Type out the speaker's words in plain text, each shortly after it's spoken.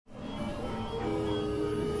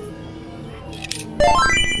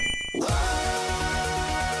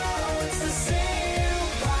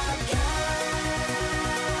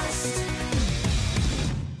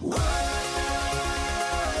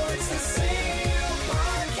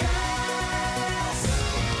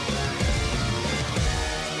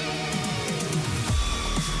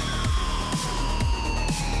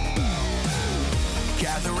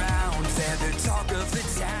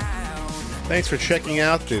Thanks for checking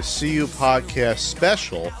out this CU Podcast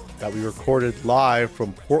special that we recorded live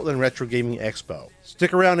from Portland Retro Gaming Expo.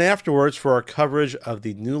 Stick around afterwards for our coverage of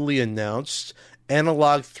the newly announced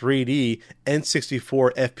Analogue 3D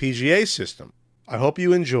N64 FPGA system. I hope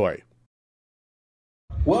you enjoy.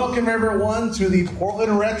 Welcome everyone to the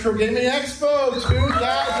Portland Retro Gaming Expo 2023.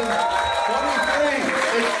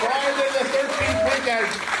 It's Friday the 13th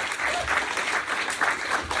weekend.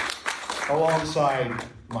 Alongside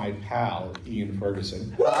my pal, Ian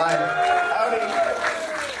Ferguson. Hi. Howdy.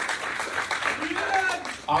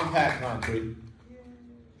 I'm Pat Concrete.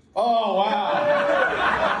 Oh, wow.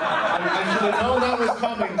 I should have known that was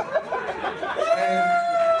coming.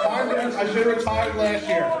 And I should have retired last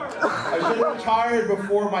year. I should have retired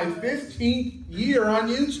before my 15th year on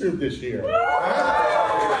YouTube this year.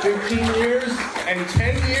 15 years and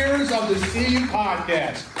 10 years of the CU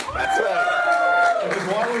Podcast. That's right. Because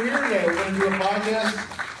while we're here today, we're going to do a podcast.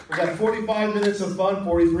 We've got 45 minutes of fun,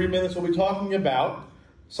 43 minutes we'll be talking about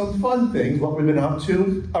some fun things, what we've been up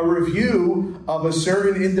to, a review of a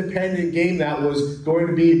certain independent game that was going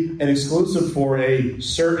to be an exclusive for a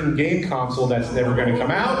certain game console that's never going to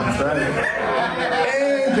come out. That's right.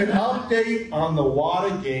 And an update on the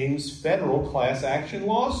Wata Games federal class action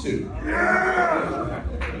lawsuit. Yeah!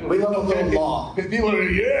 We love a little law. People are,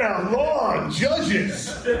 yeah, law,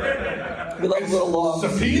 judges. We love a little law.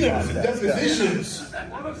 Subpoenas and depositions.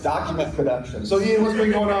 Document production. So, Ian, what's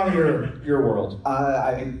been going on in your world?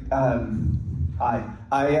 I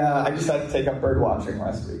decided to take up bird watching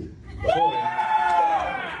last week.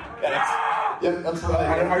 Yep, that's what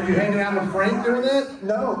I did. Are you hanging out with Frank doing that?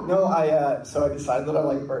 No. So I decided that I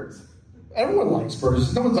like birds. Everyone likes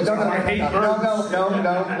birds. No one's like, I hate birds.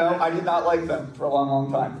 No. I did not like them for a long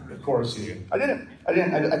time. Of course you did. I didn't.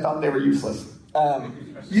 I thought they were useless.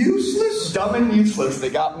 Useless? Dumb and useless.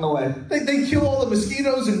 They got in the way. They kill all the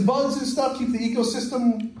mosquitoes and bugs and stuff, keep the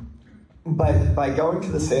ecosystem. But by going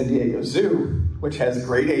to the San Diego Zoo, which has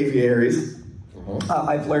great aviaries,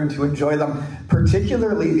 I've learned to enjoy them,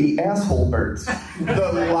 particularly the asshole birds.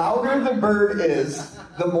 The louder the bird is,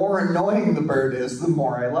 the more annoying the bird is, the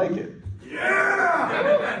more I like it.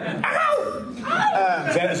 Yeah! Ow!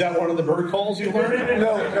 Is that one of the bird calls you learned?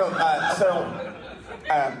 No.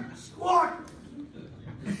 Squawk!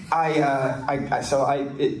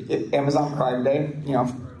 Amazon Prime Day,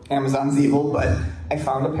 Amazon's evil, but I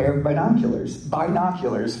found a pair of binoculars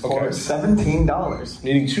for $17.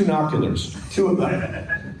 Needing two noculars. Two of them.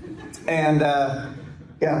 And,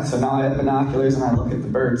 so now I have binoculars and I look at the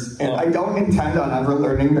birds. And I don't intend on ever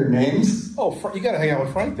learning their names. Oh, you gotta hang out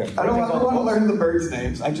with Frank then. I don't want to learn the birds'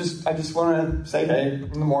 names. I just want to say hey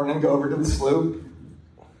in the morning, go over to the slough,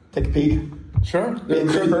 take a peek. Sure. Be a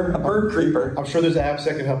bird creeper. I'm sure there's apps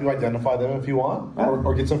that can help you identify them if you want. Yeah.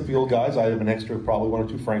 Or get some field guides. I have an extra, probably one or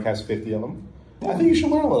two. Frank has 50 of them. Yeah. I think you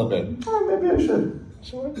should learn a little bit. Maybe I should.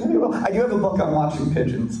 Maybe I will. I do have a book on watching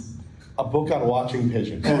pigeons. A book on watching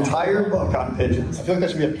pigeons. An entire book on pigeons. I feel like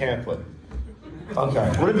that should be a pamphlet. Okay.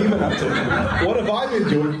 What have you been up to? What have I been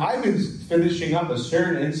doing? I've been finishing up a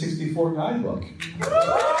certain N64 guidebook.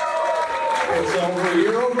 It's over a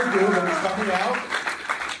year overdue, but it's coming out.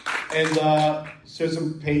 And so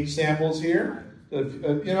some page samples here.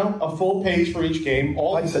 A full page for each game.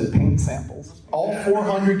 I said paint samples. All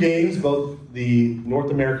 400 games, both the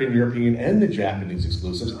North American, European, and the Japanese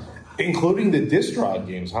exclusives, including the disc drive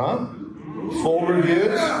games, huh? Full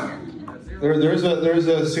reviews. There's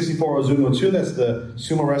a 64 Ozumo 2. That's the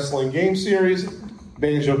Sumo Wrestling game series.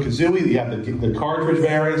 Banjo-Kazooie. You have the cartridge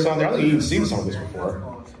variants on there. I think you've seen some of this before.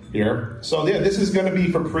 Here. So yeah, this is going to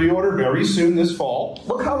be for pre-order very soon this fall.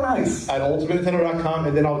 Look how nice. At ultimatenintendo.com,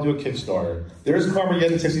 and then I'll do a Kickstarter. There's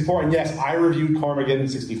Carmageddon 64, and yes, I reviewed Carmageddon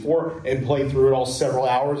 64 and played through it all several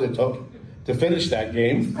hours it took to finish that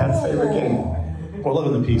game. Pat's favorite game. We're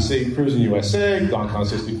living the PC, Cruising USA, Donkey Kong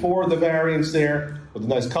 64, the variants there, with the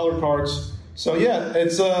nice color cards. So yeah,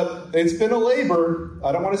 it's been a labor.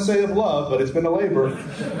 I don't want to say of love, but it's been a labor.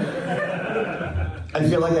 I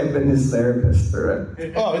feel like I've been his therapist through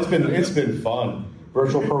it. Oh, it's been fun.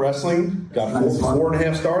 Virtual Pro Wrestling got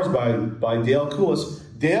 4.5 stars by Dale Coulis.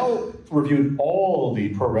 Dale reviewed all the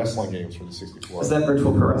pro wrestling games for the 64. Is that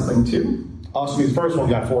Virtual Pro Wrestling 2? So the first one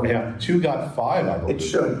got 4.5. 2 got 5, I believe. It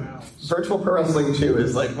should. Virtual Pro Wrestling 2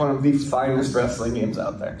 is like one of the finest wrestling games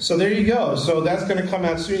out there. So there you go. So that's going to come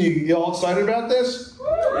out soon. You all excited about this?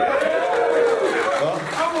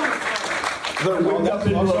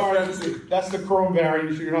 I'm sorry. That's the Chrome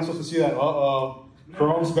variant. You're not supposed to see that.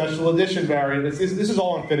 Chrome Special Edition variant. This is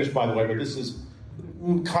all unfinished, by the way, but this is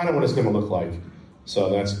kind of what it's going to look like.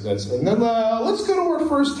 So that's and then let's go to our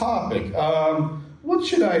first topic. what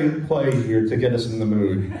should I play here to get us in the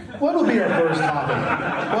mood? What'll be our first topic?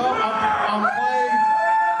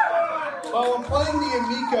 I'm playing the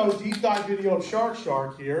Amico deep dive video of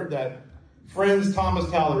Shark here that friends Thomas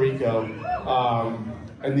Tallarico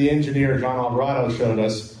and the engineer John Alvarado showed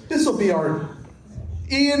us. This will be our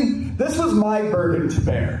Ian. This was my burden to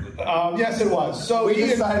bear. Yes, it was. So we Ian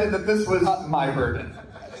decided that this was my burden.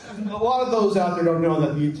 A lot of those out there don't know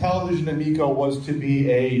that the Intellivision Amico was to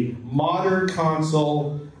be a modern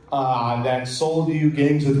console that sold you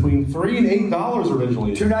games between $3 and $8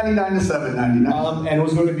 originally. $2.99 to $7.99. And it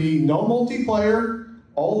was going to be no multiplayer,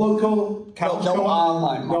 all local couch no co-op.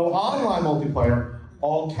 online No online multiplayer,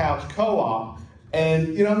 all couch co-op.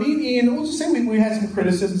 And, me and Ian, we'll just say we had some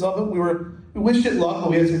criticisms of it. We wished it luck,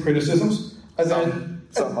 but we had some criticisms. And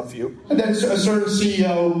a few. And then a certain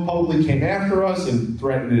CEO publicly came after us and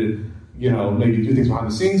threatened to, maybe do things behind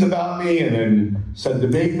the scenes about me, and then said to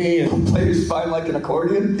debate me and play your spine like an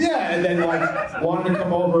accordion. Yeah, and then wanted to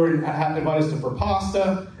come over and invite us to for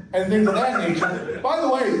pasta and things of that nature. By the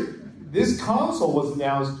way, this console was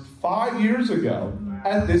announced 5 years ago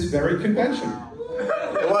at this very convention.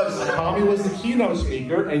 It was. Tommy was the keynote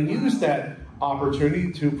speaker and used that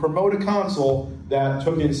opportunity to promote a console that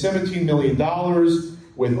took in $17 million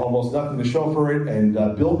with almost nothing to show for it, and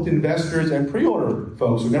built investors and pre-order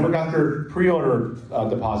folks who never got their pre-order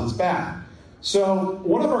deposits back. So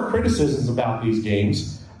one of our criticisms about these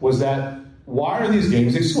games was that, why are these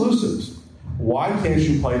games exclusives? Why can't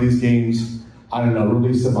you play these games,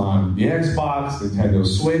 release them on the Xbox, Nintendo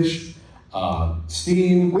Switch,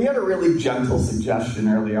 Steam? We had a really gentle suggestion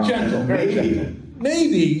early on. Very gentle.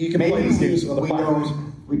 Maybe you can play these games on the platforms.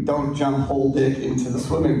 We don't jump whole dick into the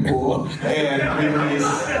swimming pool and release.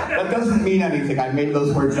 That doesn't mean anything. I made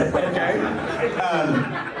those words up. Okay.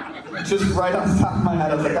 Just right off the top of my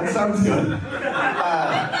head, I was like, that sounds good.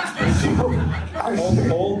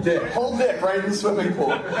 Whole dick. Whole dick right in the swimming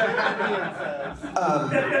pool.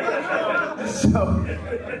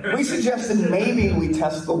 So we suggested maybe we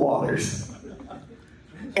test the waters.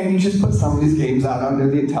 And you just put some of these games out under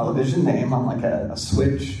the Intellivision name on like a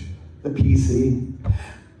Switch, the PC.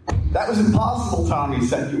 That was impossible, Tommy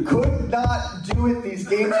said. You could not do it. These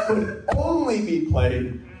games could only be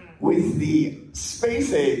played with the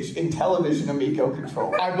space-age Intellivision Amico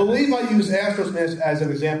controller. I believe I used Astrosmash as an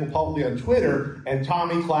example publicly on Twitter, and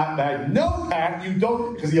Tommy clapped back, "No, Pat, you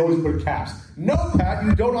don't," because he always put caps. "No, Pat,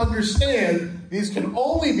 you don't understand. These can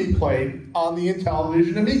only be played on the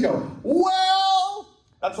Intellivision Amico." Well,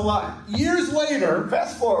 that's a lie. Years later,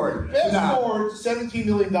 fast forward, $17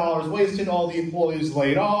 million wasted, all the employees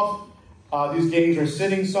laid off. These games are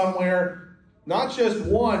sitting somewhere. Not just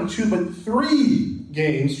 1, 2, but 3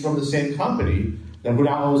 games from the same company that who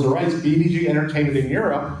now owns the rights, BBG Entertainment in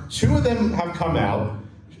Europe. 2 of them have come out,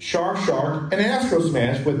 Shark, and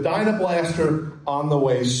Astrosmash, with Dyna Blaster on the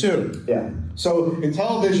way soon. Yeah. So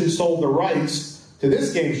Intellivision sold the rights to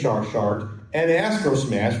this game, Shark, and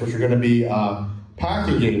Astrosmash, which are going to be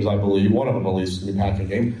packing games, I believe. One of them, at least, is going to be a packing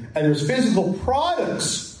game. And there's physical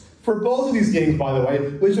products for both of these games, by the way,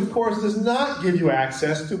 which, of course, does not give you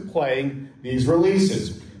access to playing these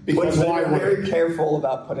releases. Because they're very careful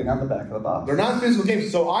about putting on the back of the box. They're not physical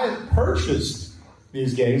games. So I purchased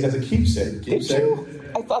these games as a keepsake. Did you?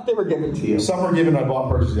 I thought they were given to you. Some were given. I bought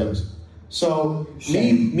purchased others. So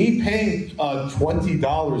me paying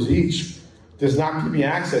 $20 each does not give me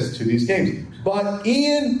access to these games. But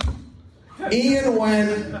Ian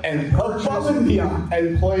went and purchased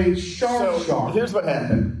and played Shark. Here's what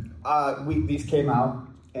happened. These came out.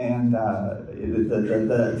 And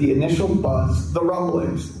the initial buzz, the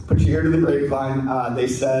rumblings, put your ear to the grapevine, they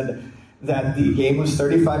said that the game was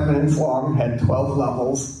 35 minutes long, had 12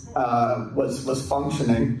 levels, was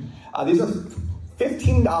functioning. These are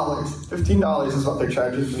 $15. $15 is what they're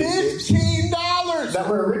charging for these games. $15! That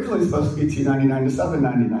were originally supposed to be $2.99 to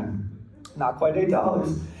 $7.99. Not quite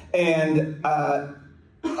 $8. And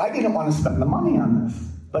I didn't want to spend the money on this.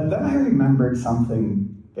 But then I remembered something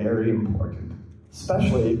very important.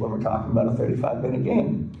 Especially when we're talking about a 35-minute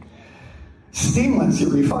game. Steam lets you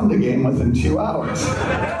refund a game within 2 hours. 2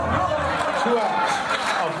 hours.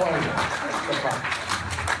 I'll play it.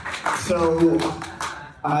 So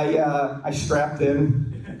I strapped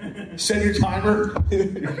in. Set your timer.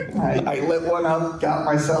 I lit one up, got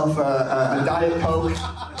myself a Diet Coke,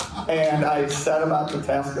 and I set about the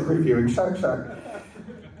task of reviewing Shark.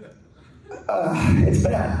 It's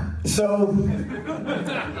bad. So,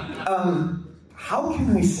 how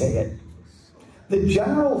can I say it? The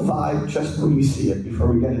general vibe, just when you see it,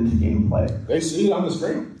 before we get into gameplay, They see it on the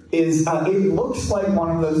screen. is it looks like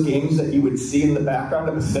one of those games that you would see in the background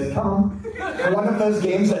of a sitcom. One of those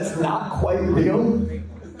games that's not quite real,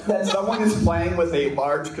 that someone is playing with a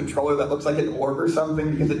large controller that looks like an orb or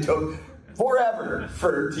something because it took forever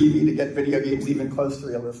for TV to get video games even close to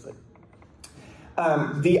realistic.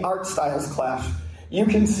 The art styles clash. You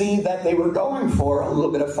can see that they were going for a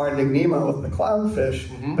little bit of Finding Nemo with the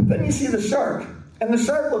clownfish, but then you see the shark, and the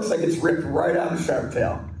shark looks like it's ripped right out of Shark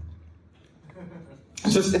Tale.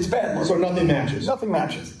 It's bad. So nothing matches. Nothing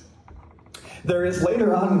matches. There is,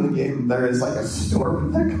 later on in the game, there is like a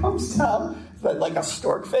stork that comes down, like a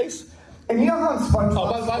stork face. And you know how in SpongeBob...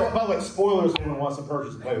 Oh, by the way, spoilers, anyone wants to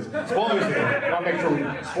purchase the place. Spoilers, I'll make sure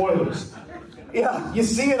we... Spoilers. Yeah, you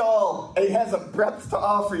see it all. It has a breadth to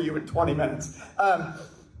offer you in 20 minutes.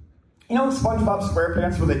 You know in SpongeBob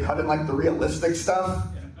SquarePants where they cut in like the realistic stuff?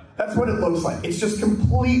 That's what it looks like. It's just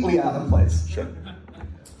completely out of place. Sure.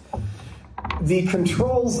 The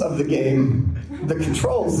controls of the game, the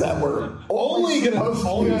controls that were only Only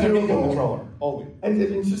doable, controller. Only. and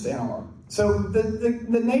it's just analog. So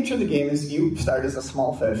the nature of the game is you start as a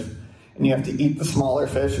small fish, and you have to eat the smaller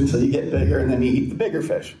fish until you get bigger, and then you eat the bigger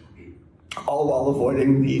fish, all while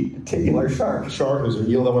avoiding the titular shark. Shark, there's a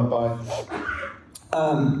eel that went by.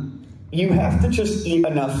 You have to just eat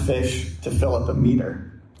enough fish to fill up a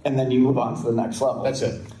meter, and then you move on to the next level. That's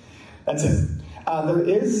it. That's it. There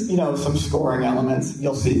is, some scoring elements.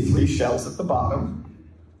 You'll see 3 shells at the bottom,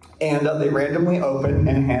 and they randomly open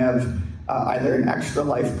and have either an extra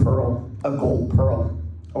life pearl, a gold pearl,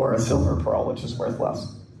 or a silver pearl, which is worth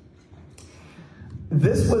less.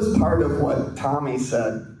 This was part of what Tommy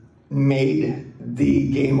said made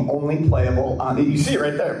the game only playable on... You see it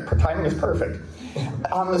right there. Timing is perfect.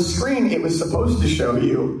 On the screen, it was supposed to show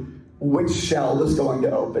you which shell was going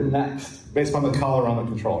to open next. Based on the color on the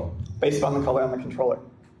controller. Based on the color on the controller.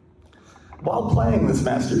 While playing this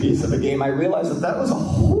masterpiece of a game, I realized that was a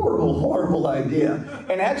horrible, horrible idea,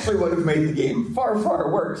 and actually would have made the game far,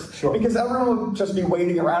 far worse. Sure. Because everyone would just be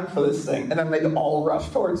waiting around for this thing, and then they'd all rush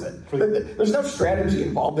towards it. There's no strategy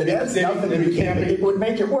involved. It adds nothing. It would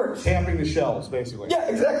make it worse. Camping the shells, basically. Yeah,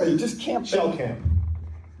 exactly. You just camp. Shell camp.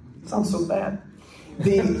 Sounds so bad.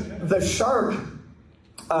 The shark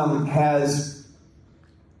has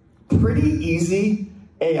pretty easy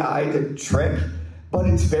AI to trick, but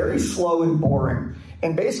it's very slow and boring.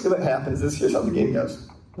 And basically what happens is, here's how the game goes.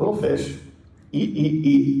 Little fish,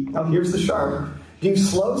 eat. Now here's the shark. Do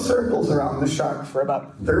slow circles around the shark for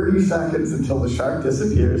about 30 seconds until the shark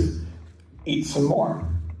disappears. Eat some more.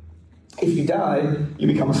 If you die, you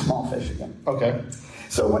become a small fish again. Okay.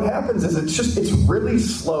 So what happens is it's really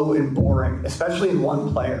slow and boring, especially in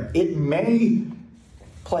one player. It may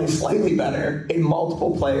play slightly better in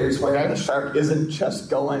multiple players where the shark isn't just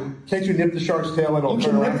going... Can't you nip the shark's tail and it'll You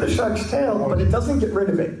turn can around? nip the shark's tail, but it doesn't get rid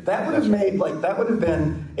of it. That would have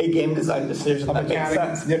been a game design decision that makes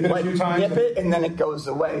sense. Nip it a few times. Nip it and then it goes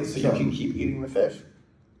away so you can keep eating the fish.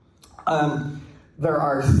 There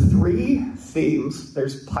are 3 themes.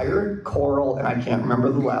 There's pirate, coral, and I can't remember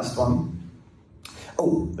the last one.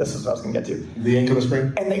 Oh, this is what I was going to get to. The ink on the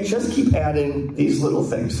screen? And they just keep adding these little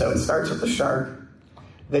things. So it starts with the shark.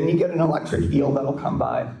 Then you get an electric eel that'll come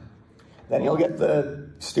by. Then you'll get the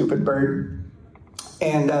stupid bird.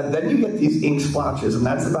 And then you get these ink splotches, and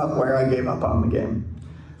that's about where I gave up on the game.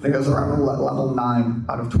 I think it was around level 9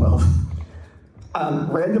 out of 12.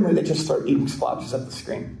 Randomly, they just start ink splotches at the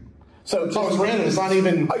screen. So it's random. It's not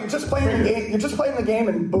even... Oh, you're just playing the game. You're just playing the game,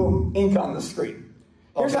 and boom, ink on the screen.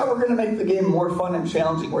 Here's how we're going to make the game more fun and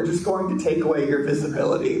challenging. We're just going to take away your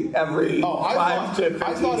visibility every 5 to 15 seconds.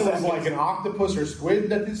 I thought it was like an octopus or squid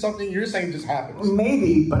that did something. You're saying just happens.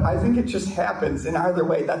 Maybe, but I think it just happens. And either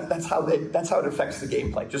way, that's how it affects the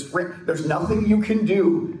gameplay. There's nothing you can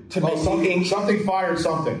do to make something fired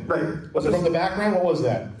something. Right. Was it from the background? What was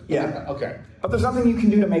that? Yeah. Okay. But there's nothing you can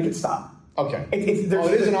do to make it stop. Okay. It is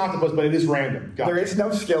an octopus, but it is random. There is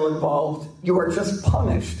no skill involved. You are just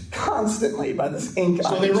punished constantly by this ink.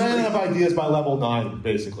 So they ran out of ideas by level 9,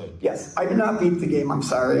 basically. Yes. I did not beat the game. I'm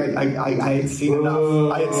sorry. I had seen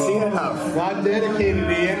enough. I had seen enough. Not dedicated,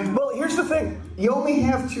 Ian. Well, here's the thing. You only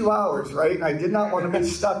have 2 hours, right? I did not want to be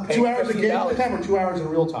stuck paying 2 hours of gameplay time or 2 hours in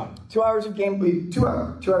real time? 2 hours of gameplay. 2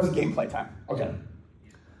 hours of gameplay time. Okay.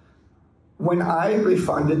 When I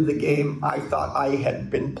refunded the game, I thought I had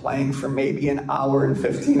been playing for maybe an hour and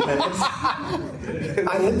 15 minutes.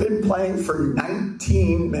 I had been playing for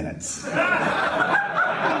 19 minutes. 19.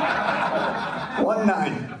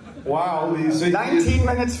 Wow. 19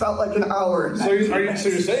 minutes felt like an hour. So you're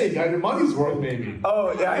saying you got your money's worth, maybe?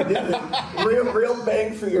 Oh, yeah, I did. Real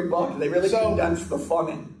bang for your buck. They really condensed the fun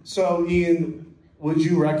in. So, Ian, would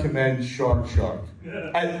you recommend Shark?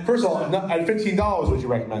 First of all, at $15, would you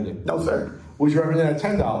recommend it? No, sir. Would you recommend it at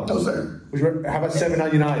 $10? No, sir. How about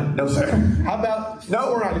 $7.99? No, sir. How about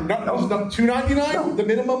 $4.99? No. $2.99? No. The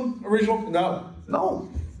minimum original? No.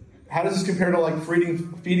 How does this compare to like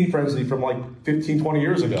Feeding Frenzy from like 15, 20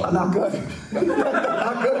 years ago? Not good.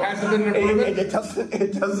 Not good. Hasn't been an improvement?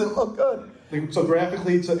 It doesn't look good. So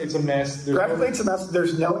graphically, it's a mess. It's a mess.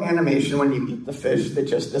 There's no animation when you eat the fish. They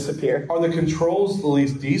just disappear. Are the controls at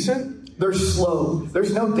least decent? They're slow.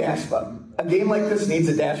 There's no dash button. A game like this needs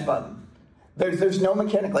a dash button. There's no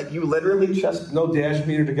mechanic. Like, you literally just... No dash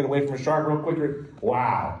meter to get away from a shark real quicker?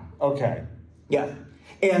 Wow. Okay. Yeah.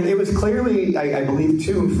 And it was clearly, I believe,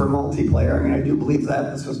 tuned for multiplayer. I mean, I do believe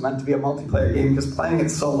that this was meant to be a multiplayer game because playing it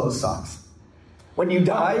solo sucks. When you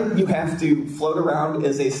die, you have to float around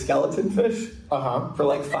as a skeleton fish for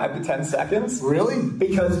like 5 to 10 seconds. Really?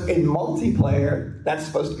 Because in multiplayer, that's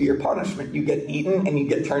supposed to be your punishment. You get eaten and you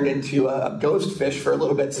get turned into a ghost fish for a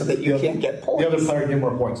little bit so that you can't get points. The other player get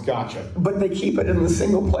more points. Gotcha. But they keep it in the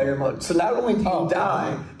single player mode. So not only do you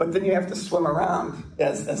die, but then you have to swim around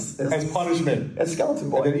as punishment. As skeleton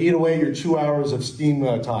boy. And then eat away your 2 hours of steam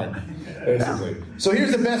time, basically. Yeah. So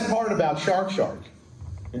here's the best part about Shark.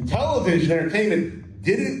 And Television Entertainment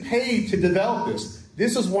didn't pay to develop this.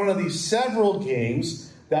 This is one of the several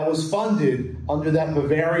games that was funded under that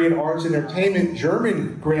Bavarian Arts and Entertainment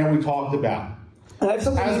German grant we talked about. As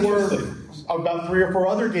were about 3 or 4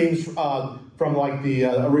 other games from like the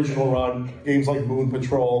original run, games like Moon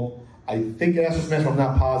Patrol. I think Astro Smash, I'm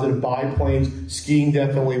not positive. Biplanes, Skiing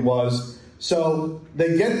definitely was. So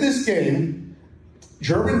they get this game.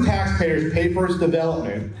 German taxpayers pay for its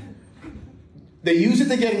development. They use it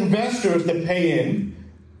to get investors to pay in,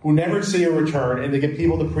 who never see a return, and they get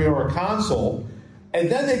people to pre-order a console, and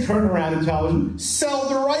then they turn around and Television sell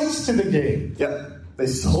the rights to the game. Yep, they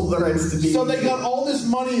sold the rights to the So they got all this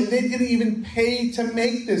money, and they didn't even pay to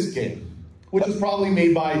make this game, which was probably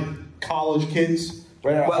made by college kids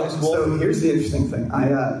right out of high school. So here's the interesting thing.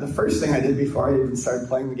 The first thing I did before I even started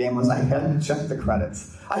playing the game was I had to check the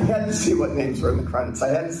credits. I had to see what names were in the credits. I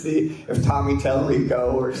had to see if Tommy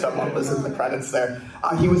Tallarico or someone was in the credits there.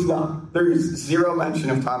 He was not. There's zero mention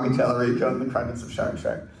of Tommy Tallarico in the credits of Shark.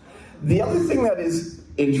 The other thing that is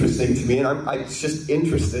interesting to me, and it's just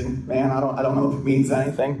interesting, man, I don't know if it means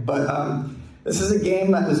anything, but this is a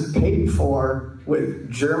game that was paid for with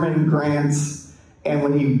German grants, and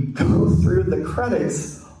when you go through the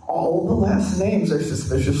credits, all the last names are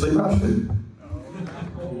suspiciously Russian.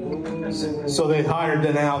 So they hired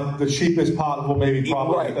then out the cheapest possible,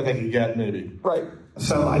 probably that they could get, maybe. Right.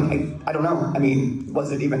 So I don't know. I mean,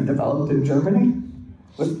 was it even developed in Germany?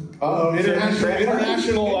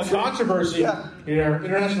 International controversy here,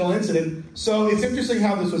 international incident. So it's interesting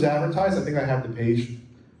how this was advertised. I think I have the page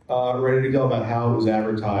ready to go about how it was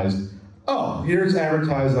advertised. Oh, here's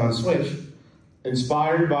advertised on Switch.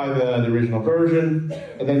 Inspired by the original version,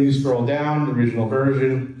 and then you scroll down, the original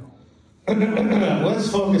version. Let's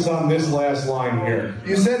focus on this last line here.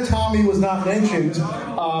 You said Tommy was not mentioned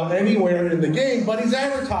anywhere in the game, but he's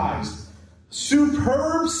advertised.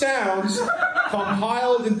 Superb sounds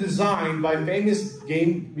compiled and designed by famous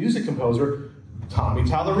game music composer Tommy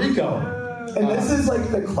Tallarico. And this is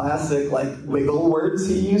like the classic wiggle words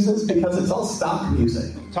he uses because it's all stock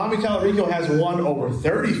music. Tommy Tallarico has won over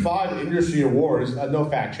 35 industry awards, no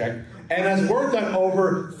fact check, and has worked on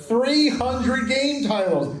over 300 game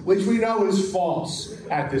titles, which we know is false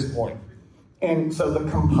at this point. And so the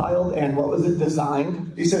compiled and what was it,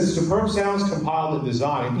 designed? He says superb sounds compiled and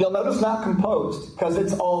designed. You'll notice not composed because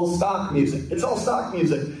it's all stock music. It's all stock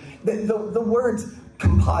music. The words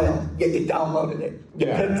compiled, you downloaded it, you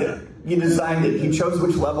picked it, you designed it, you chose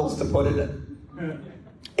which levels to put it in.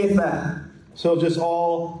 If that. So just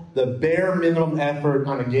all the bare minimum effort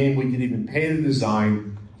on a game we could even pay to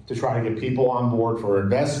design to try to get people on board for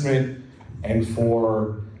investment and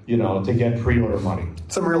for, to get pre-order money.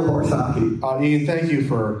 Some real horse hockey. Ian, thank you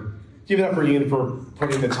for, give it up for Ian for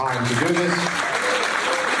putting the time to do this.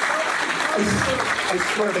 I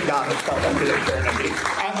swear to God, it felt like an eternity.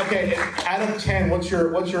 Okay, out of 10, what's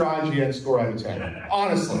your IGN score out of 10?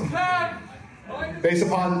 Honestly. Based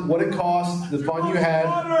upon what it cost, the fun you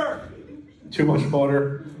had. Too much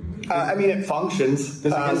motor. It functions.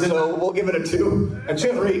 So we'll give it a 2. A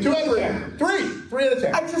 2. 3. 2 out of 10. 3 out of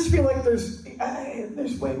 10. I just feel like there's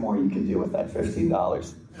way more you can do with that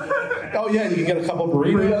 $15. Oh yeah, you can get a couple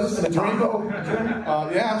burritos and a taco.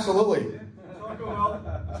 Yeah, absolutely.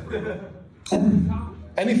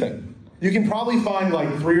 Anything. You can probably find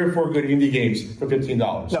like 3 or 4 good indie games for $15.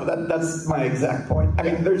 No, that's my exact point. I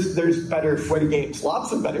mean, there's better free games,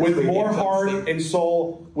 lots of better free games. With more heart and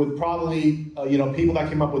soul, with probably people that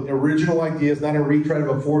came up with original ideas, not a retread of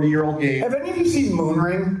a 40-year-old game. Have any of you seen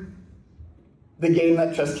Moonring? The game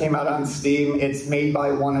that just came out on Steam. It's made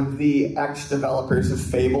by one of the ex-developers of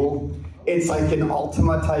Fable. It's like an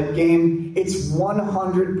Ultima type game. It's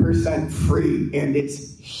 100% free, and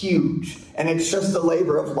it's huge. And it's just a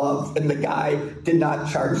labor of love, and the guy did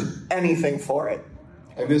not charge anything for it.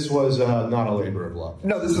 And this was not a labor of love.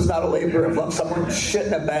 No, this was not a labor of love. Someone shit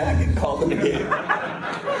in a bag and called it a game.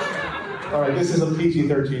 All right, this is a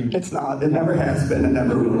PG-13. It's not. It never has been. It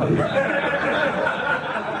never will be.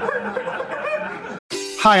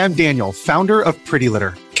 Hi, I'm Daniel, founder of Pretty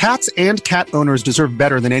Litter. Cats and cat owners deserve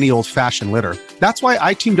better than any old-fashioned litter. That's why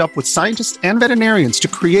I teamed up with scientists and veterinarians to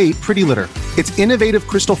create Pretty Litter. Its innovative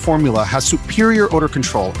crystal formula has superior odor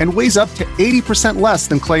control and weighs up to 80% less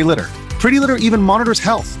than clay litter. Pretty Litter even monitors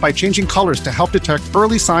health by changing colors to help detect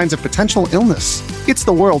early signs of potential illness. It's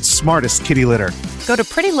the world's smartest kitty litter. Go to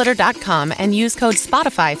prettylitter.com and use code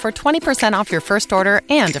SPOTIFY for 20% off your first order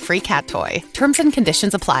and a free cat toy. Terms and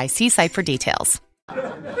conditions apply. See site for details. All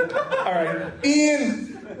right,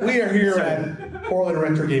 Ian, we are here at Portland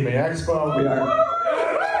Retro Gaming Expo. We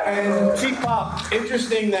are. And Cheap Pop,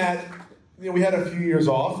 interesting that we had a few years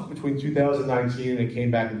off between 2019 and it came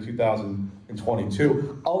back in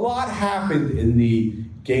 2022. A lot happened in the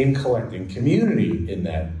game collecting community in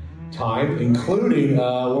that time, including, where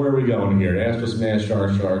are we going here? Astro Smash,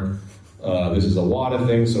 Shark. This is a Wata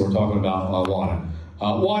thing, so we're talking about Wata.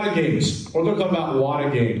 Wata games. We're talking about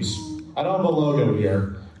Wata games. I don't have a logo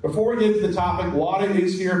here. Before we get to the topic, Wata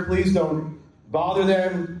is here. Please don't bother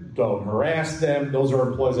them. Don't harass them. Those are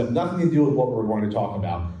employees that have nothing to do with what we're going to talk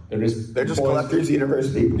about. They're just Collectors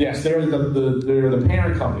University. Yes, they're the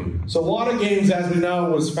parent company. So Wata Games, as we know,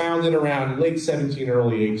 was founded around late 17,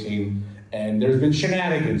 early 18, and there's been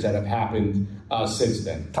shenanigans that have happened since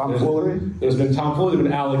then. Tomfoolery? There's been tomfoolery. There's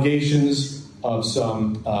been allegations of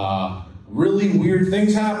some really weird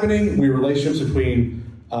things happening. Weird relationships between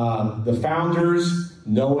the founders,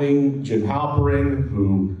 knowing Jim Halperin,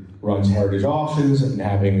 who runs Heritage Auctions, and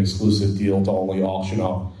having an exclusive deal to only auction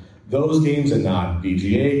off those games and not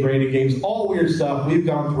BGA graded games. All weird stuff. We've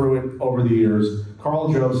gone through it over the years.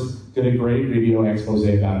 Carl Jost did a great video expose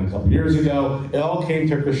about it a couple years ago. It all came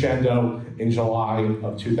to crescendo in July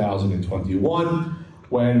of 2021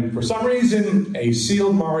 when, for some reason, a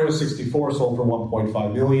sealed Mario 64 sold for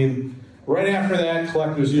 $1.5 million. Right after that,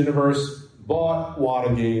 Collectors Universe bought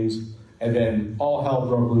Wata Games, and then all hell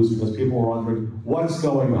broke loose because people were wondering what's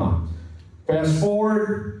going on. Fast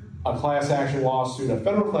forward, a class action lawsuit, a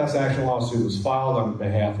federal class action lawsuit was filed on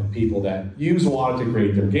behalf of people that use Wata to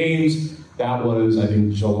create their games. That was, I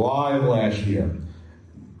think, July of last year.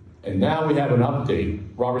 And now we have an update,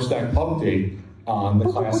 Robert Stack update on the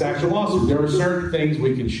class action lawsuit. There are certain things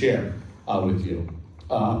we can share with you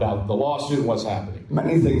about the lawsuit and what's happening.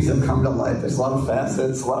 Many things have come to light. There's a lot of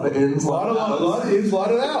facets, a lot of ins, a lot of ins, a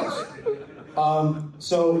lot of outs.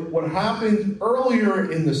 So what happened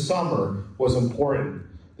earlier in the summer was important.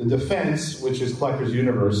 The defense, which is Collectors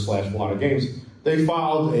Universe / Wata Games, they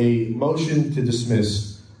filed a motion to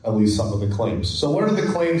dismiss at least some of the claims. So what are the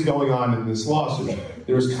claims going on in this lawsuit?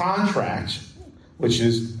 There's contract, which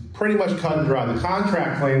is pretty much cut and dry. The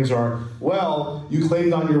contract claims are, well, you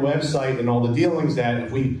claimed on your website and all the dealings that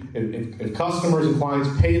if customers and clients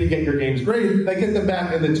pay to get your games graded, they get them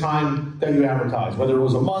back in the time that you advertise, whether it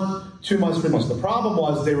was a month, 2 months, 3 months. The problem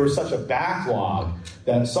was there was such a backlog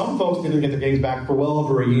that some folks didn't get the games back for well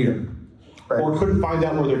over a year, or couldn't find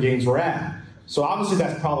out where their games were at. So obviously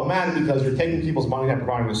that's problematic because you're taking people's money and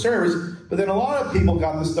providing the service, but then a lot of people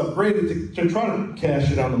got this stuff graded to try to cash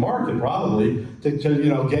it on the market, probably, to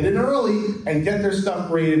get in early and get their stuff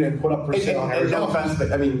graded and put up for sale on Heritage. No offense,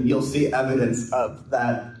 but I mean, you'll see evidence of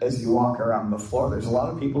that as you walk around the floor. There's a lot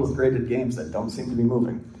of people with graded games that don't seem to be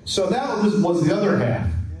moving. So that was the other half.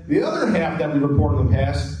 The other half that we reported in the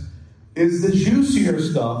past is the juicier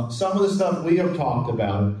stuff, some of the stuff we have talked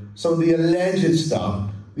about, some of the alleged stuff.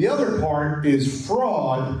 The other part is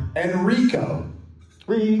fraud and RICO.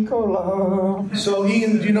 RICO. So,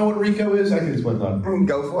 Ian, do you know what RICO is? I can explain that.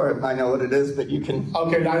 Go for it. I know what it is, but you can...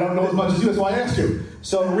 Okay, I don't know as much as you, that's why I asked you.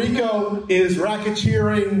 So, RICO is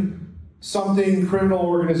racketeering something criminal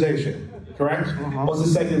organization, correct? Mm-hmm. What's the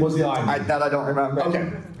second? What's the I? That I don't remember.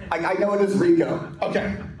 Okay. I know it is RICO.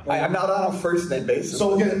 Okay. I'm not on a first name basis.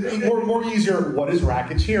 So, again, more easier, what is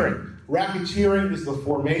racketeering? Racketeering is the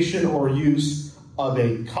formation or use of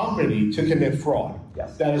a company to commit fraud.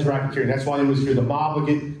 Yes. That is racketeering. That's why you always hear the mob would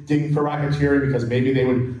get dinged for racketeering, because maybe they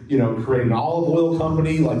would, create an olive oil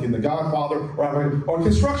company like in The Godfather, or a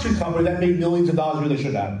construction company that made millions of dollars where they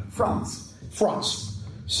should have. Fronts.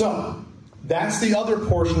 So that's the other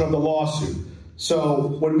portion of the lawsuit.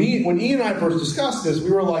 So when Ian and I first discussed this, we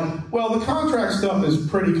were like, well, the contract stuff is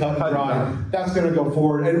pretty cut and dry. That's going to go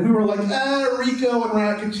forward. And we were like, RICO and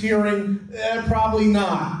racketeering, probably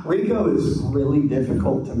not. RICO is really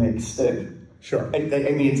difficult to make stick. Sure. I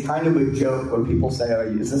mean, it's kind of a joke when people say, oh,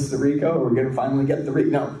 is this the RICO? Or we're going to finally get the RICO?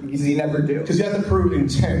 No, because you never do. Because you have to prove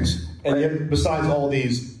intent, and yet, besides all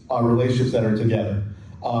these relationships that are together.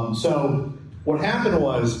 So what happened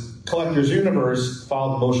was, Collectors Universe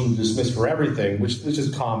filed a motion to dismiss for everything, which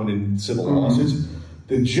is common in civil lawsuits.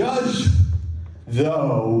 The judge,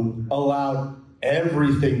 though, allowed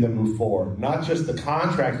everything to move forward, not just the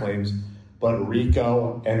contract claims, but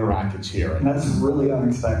RICO and racketeering. That's really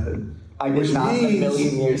unexpected. I did not in a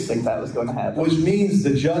million years think that was going to happen. Which means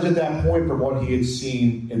the judge at that point, from what he had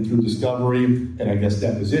seen and through discovery and I guess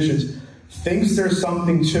depositions, thinks there's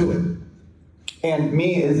something to it. And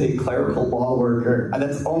me as a clerical law worker,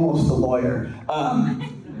 that's almost a lawyer.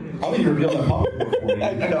 I'll let you reveal that publicly for you.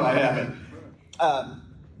 No, I haven't.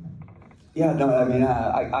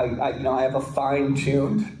 I have a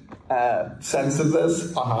fine-tuned sense of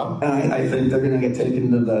this, and I think they're going to get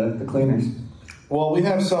taken to the cleaners. Well, we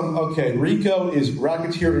have some. Okay, RICO is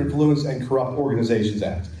Racketeer Influence and Corrupt Organizations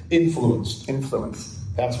Act. Influence.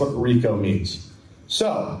 That's what RICO means.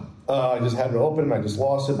 So I just had it open. I just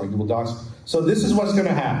lost it. My Google Docs. So this is what's going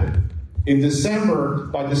to happen. By December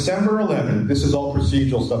 11th, this is all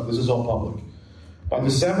procedural stuff, this is all public. By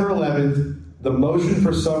December 11th, the motion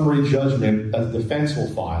for summary judgment that the defense will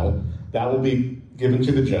file, that will be given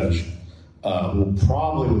to the judge,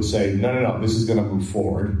 would say, no, this is going to move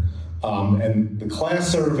forward. And the class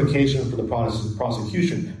certification for the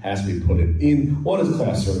prosecution has to be put in. What is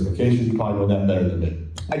class certification? You probably know that better than me.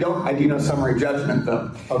 I do know summary judgment, though.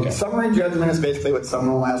 Okay. Summary judgment is basically what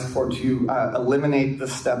someone will ask for to eliminate the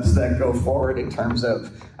steps that go forward in terms of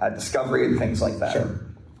discovery and things like that.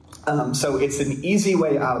 Sure. So it's an easy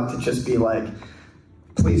way out to just be like,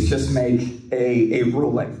 please just make a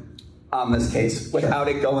ruling on this case without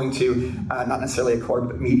it going to not necessarily a court,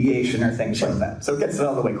 but mediation or things like that. So it gets it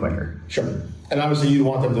all the way quicker. Sure. And obviously you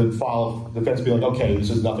want them to file, the defense be like, okay, this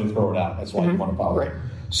is nothing, throw it out. That's why you want to file it. Right.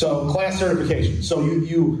 So class certification. So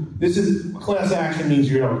this is, class action means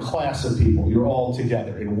you have a class of people. You're all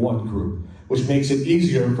together in one group, which makes it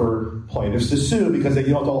easier for plaintiffs to sue because they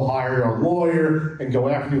don't go hire a lawyer and go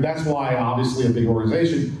after you. That's why, obviously, a big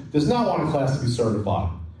organization does not want a class to be certified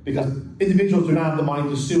because individuals do not have the money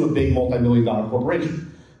to sue a big multi-million-dollar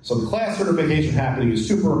corporation. So the class certification happening is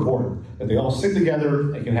super important, that they all sit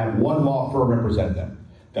together and can have one law firm represent them.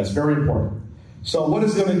 That's very important. So what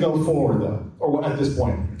is going to go forward, though, or at this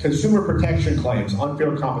point? Consumer protection claims,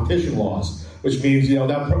 unfair competition laws, which means,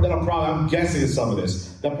 I'm guessing some of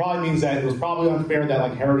this. That probably means that it was probably unfair that,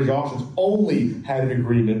 like, Heritage Auctions only had an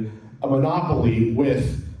agreement, a monopoly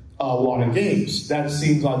with Wata Games. That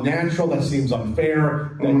seems unnatural. That seems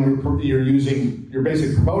unfair. That you're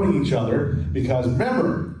basically promoting each other because,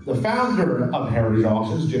 remember, the founder of Heritage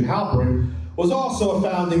Auctions, Jim Halperin, was also a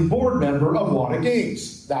founding board member of Wata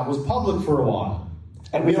Games. That was public for a while.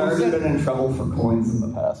 And we've already been in trouble for coins in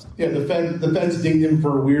the past. Yeah, the feds dinged him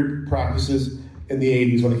for weird practices in the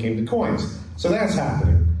 80s when it came to coins. So that's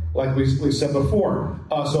happening, like we said before.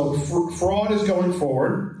 So fraud is going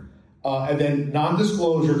forward, and then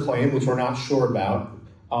non-disclosure claim, which we're not sure about,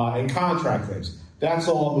 and contract claims. That's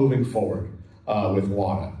all moving forward with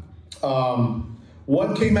Wata.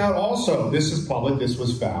 What came out also, this is public, this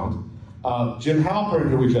was found, Jim Halperin,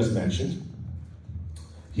 who we just mentioned,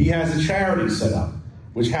 he has a charity set up,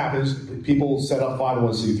 which happens, people set up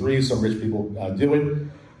 501c3s, some rich people do it.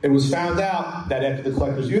 It was found out that after the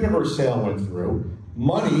Collectors Universe sale went through,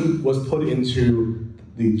 money was put into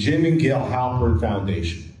the Jim and Gail Halperin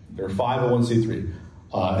Foundation, their 501c3.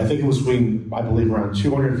 I think it was between, I believe, around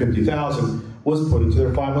 $250,000 was put into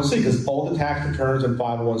their 501c, because all the tax returns and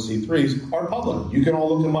 501c3s are public. You can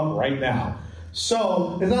all look them up right now.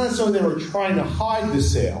 So it's not necessarily they were trying to hide the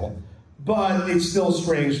sale, but it's still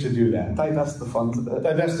strange to do that. Divest the funds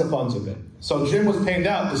a bit. So Jim was paid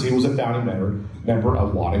out because he was a founding member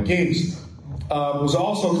of Wata Games. It was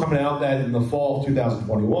also coming out that in the fall of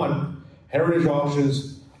 2021, Heritage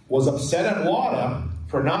Auctions was upset at Wata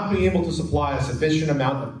for not being able to supply a sufficient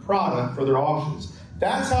amount of product for their auctions.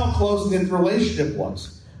 That's how close-knit the relationship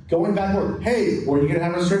was. going back and forth. Hey, well, you're going to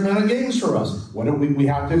have a certain amount of games for us. When do we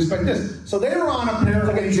have to expect this? So they were on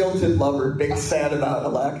apparently... Like a jilted lover, big sad about a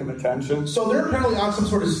lack of attention. So they're apparently on some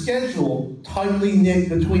sort of schedule tightly knit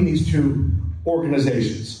between these two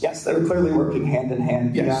organizations. Yes, they were clearly working hand in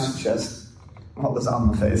hand. Yes. Beyond just what was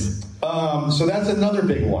on the face. So that's another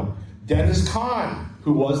big one. Dennis Kahn,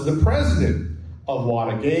 who was the president of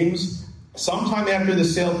Wata Games, sometime after the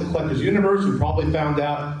sale to Collectors Universe, we probably found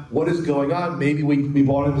out what is going on. Maybe we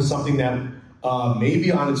bought into something that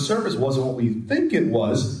maybe on its surface wasn't what we think it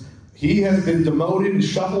was. He has been demoted and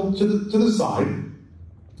shuffled to the side.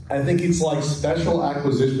 I think it's like special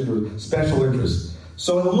acquisition or special interest.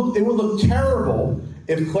 So it would look terrible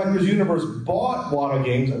if Collectors Universe bought Wata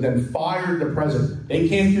Games and then fired the president. They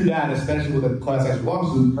can't do that, especially with a class action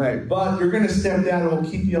lawsuit. Right. But you're going to step down and we'll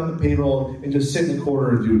keep you on the payroll and just sit in the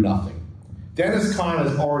corner and do nothing. Dennis Kahn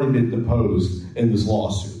has already been deposed in this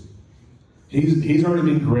lawsuit. He's already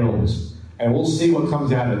been grilled, and we'll see what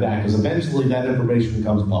comes out of that, because eventually that information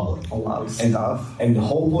becomes public. A lot of stuff. And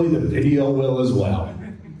hopefully the video will as well.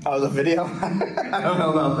 Oh, the video? I don't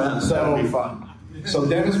know about that. So, that would be fun. So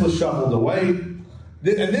Dennis was shuffled away. And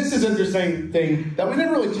this is an interesting thing that we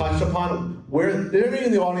never really touched upon. Did anybody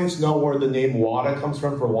in the audience know where the name Wata comes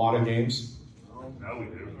from for Wata Games? No, we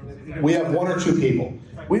do. We have one or two people.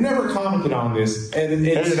 We never commented on this, and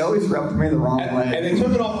it always rubbed me the wrong way. And they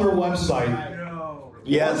took it off their website.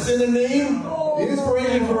 Yes. What's in the name? The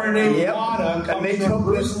inspiration for our name, Wata, comes and they from took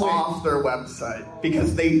Bruce this Lee. off their website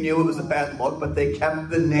because they knew it was a bad look, but they kept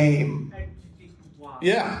the name.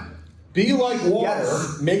 Yeah. Be like water,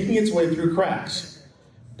 Yes. making its way through cracks.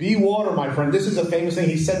 Be water, my friend. This is a famous thing.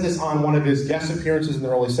 He said this on one of his guest appearances in the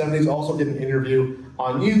early 70s, also did an interview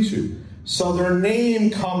on YouTube. So their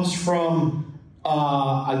name comes from...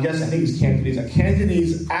 I think it's Cantonese. A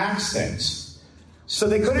Cantonese accent. So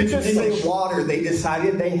they couldn't just say water. They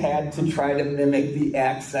decided they had to try to mimic the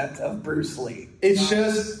accent of Bruce Lee. It's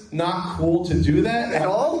just not cool to do that. At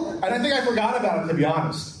all? And I think I forgot about it, to be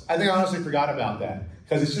honest. I think I honestly forgot about that.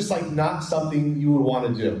 Because it's just like not something you would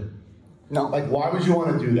want to do. No. Like, why would you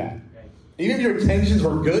want to do that? Even if your intentions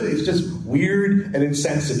were good, it's just weird and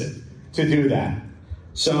insensitive to do that.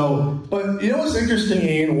 So, but you know what's interesting,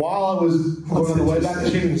 Ian? While I was going on the Wayback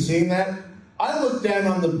Machine and seeing that, I looked down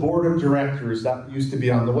on the board of directors that used to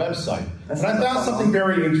be on the website. And I found something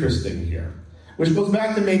very interesting here, which goes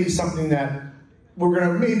back to maybe something that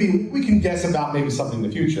we can guess about maybe something in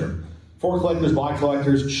the future. For collectors, by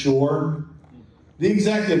collectors, sure. The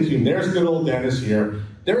executive team, there's good old Dennis here.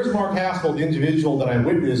 There's Mark Haskell, the individual that I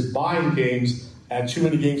witnessed buying games at Too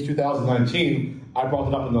Many Games 2019. I brought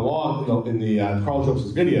it up in the law, in the Carl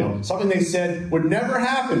Joseph's video. Something they said would never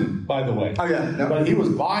happen, by the way. Oh, yeah. No. But he was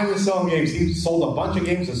buying and selling games. He sold a bunch of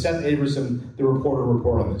games to Seth Averson, the reporter,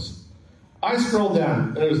 report on this. I scroll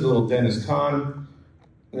down. There's the little Dennis Kahn.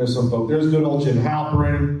 There's some folks. There's good old Jim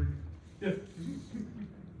Halperin.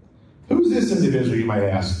 Who's this individual, you might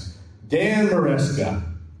ask? Dan Maresca.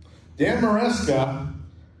 Dan Maresca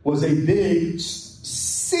was a big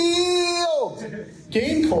sealed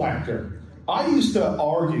game collector. I used to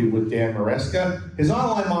argue with Dan Maresca. His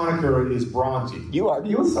online moniker is Bronte. You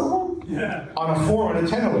argue with someone? Yeah. On a 4 and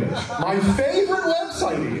a 10-inch. My favorite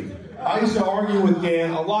website. I used to argue with Dan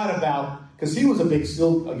a lot about, because he was a big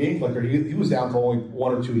game collector. He was down to only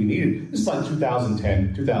 1 or 2 he needed. This is like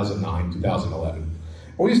 2010, 2009, 2011. And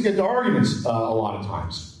we used to get into arguments a lot of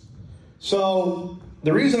times. So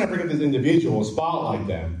the reason I bring up this individual and spotlight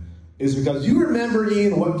them is because you remember,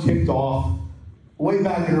 Ian, what kicked off way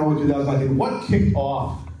back in early 2019, what kicked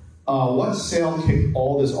off, what sale kicked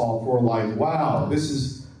all this off for, like, wow, this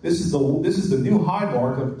is the new high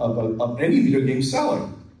mark of any video game seller.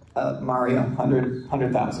 Mario,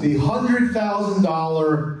 100,000. The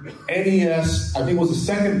 $100,000 NES, I think it was the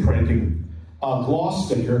second printing, gloss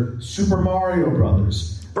sticker, Super Mario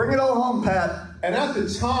Brothers. Bring it all home, Pat. And at the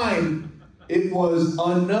time, it was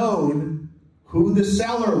unknown who the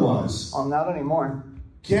seller was. Oh, not anymore.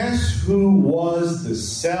 Guess who was the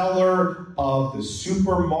seller of the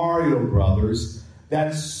Super Mario Brothers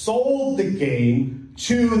that sold the game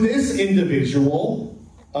to this individual?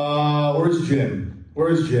 Where's Jim?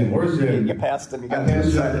 You passed him. You got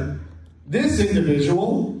excited. This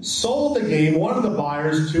individual sold the game, one of the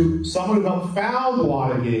buyers, to someone who helped found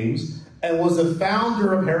Wata Games and was the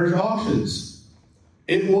founder of Heritage Auctions.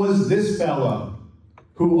 It was this fellow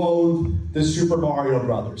who owned the Super Mario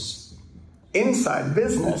Brothers. Inside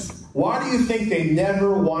business. Why do you think they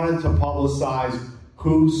never wanted to publicize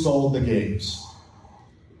who sold the games?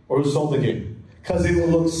 Or who sold the game? Because it would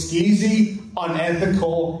look skeezy,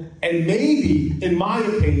 unethical, and maybe, in my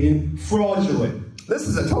opinion, fraudulent. This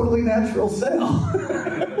is a totally natural sale.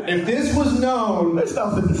 If this was known, there's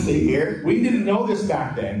nothing to see here. We didn't know this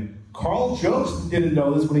back then. Carl Jokes didn't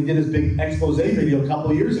know this when he did his big expose video a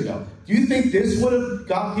couple of years ago. Do you think this would have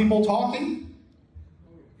got people talking?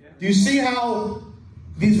 Do you see how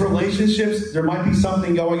these relationships, there might be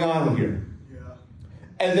something going on here? Yeah.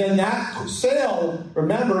 And then that sale,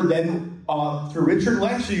 remember, then through Richard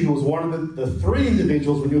Lecce, who was one of the three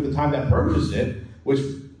individuals we knew at the time that purchased it, which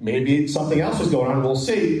maybe something else was going on, we'll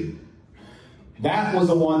see. That was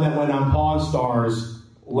the one that went on Pawn Stars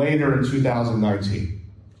later in 2019.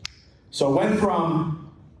 So it went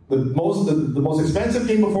from the most expensive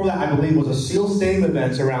game before that, I believe, was a Seal Stadium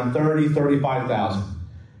events around $35,000.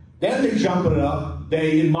 Then they jumped it up.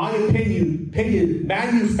 They, in my opinion,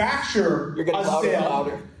 manufacture a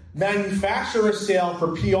sale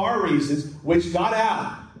for PR reasons, which got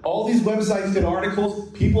out. All these websites did articles.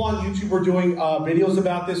 People on YouTube were doing videos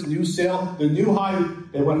about this new sale. The new high,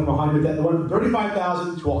 it went from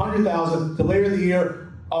 $35,000 to $100,000 to later in the year.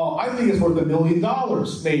 I think it's worth $1 million,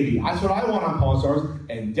 maybe. That's what I want on Pawn Stars.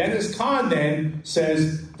 And Dennis Kahn then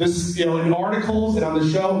says this, in articles and on the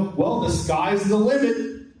show, well, the sky's the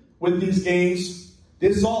limit with these games.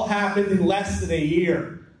 This all happened in less than a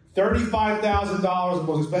year. $35,000, the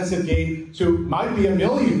most expensive game, to might be $1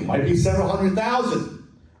 million, might be several $100,000.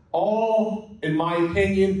 All, in my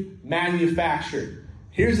opinion, manufactured.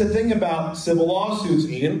 Here's the thing about civil lawsuits,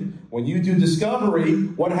 Ian. When you do discovery,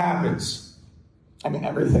 what happens? I mean,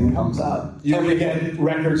 everything comes out. You can get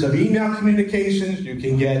records of email communications. You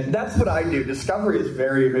can get... That's what I do. Discovery is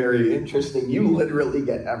very, very interesting. You literally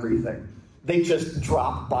get everything. They just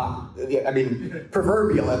drop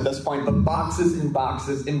proverbial at this point, but boxes and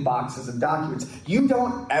boxes and boxes of documents. You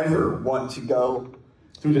don't ever want to go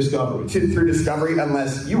through discovery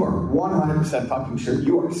unless you are 100% fucking sure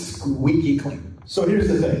you are squeaky clean. So here's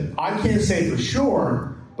the thing. I can't say for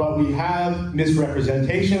sure, but we have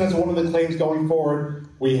misrepresentation as one of the claims going forward.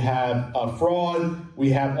 We have fraud. We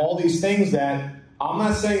have all these things that I'm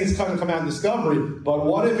not saying it's going to come out in discovery, but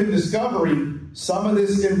what if in discovery some of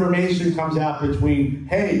this information comes out between,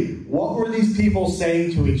 hey, what were these people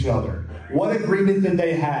saying to each other? What agreement did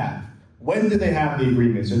they have? When did they have the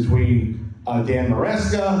agreements? Between Dan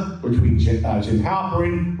Maresca, between Jim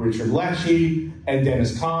Halperin, Richard Lecce, and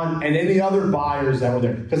Dennis Kahn, and any other buyers that were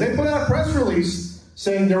there. Because they put out a press release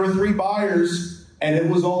saying there were 3 buyers, and it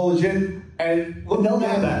was all legit. And look, they'll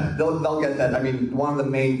get that. They'll get that. I mean, one of the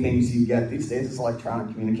main things you get these days is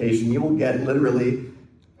electronic communication. You will get literally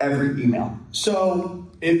every email. So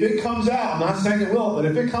if it comes out, I'm not saying it will, but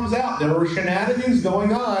if it comes out, there were shenanigans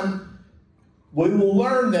going on, we will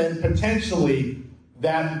learn then potentially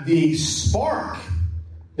that the spark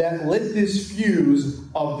that lit this fuse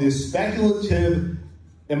of this speculative,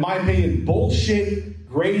 in my opinion, bullshit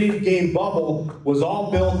graded game bubble was all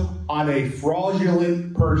built on a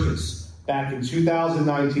fraudulent purchase back in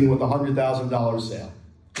 2019 with a $100,000 sale.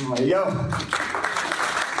 There you go.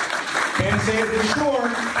 Can't say it for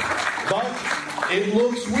sure, but it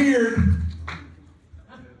looks weird.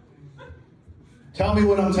 Tell me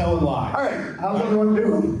when I'm telling lies. All right, how's everyone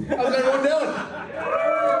doing? How's everyone doing?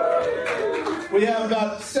 We have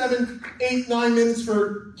about 7, 8, 9 minutes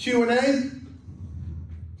for Q&A.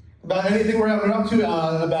 About anything we're having up to,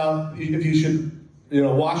 about if you should,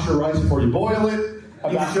 wash your rice before you boil it.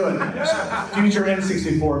 About future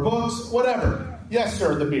N64 books, whatever. Yes,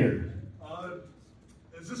 sir, the beard.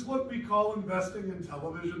 Is this what we call investing in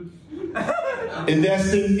television?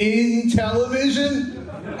 Investing in television?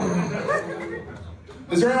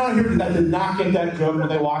 Is there anyone here that did not get that joke when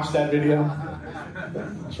they watched that video?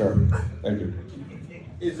 Sure. Thank you.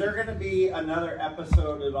 Is there going to be another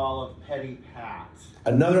episode at all of Petty Pat?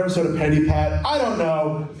 Another episode of Petty Pat? I don't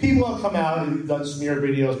know. People have come out and done smear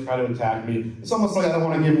videos trying to attack me. It's almost like I don't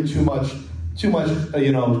want to give him too much,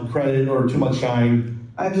 credit or too much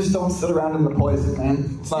shine. I just don't sit around in the poison,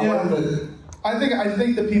 man. It's not worth it. I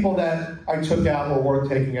think the people that I took out were worth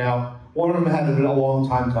taking out. One of them had been a long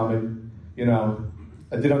time coming. I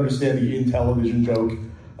did understand the in television joke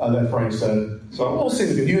that Frank said. So we'll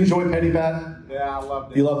see. Do you enjoy Petty Pat? Yeah, I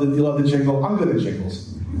loved it. You love the jingle? I'm good at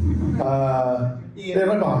jingles. Ian,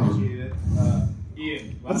 right behind you.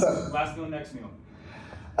 Ian, what's up? Last meal, next meal.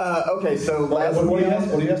 Okay, so what do you ask?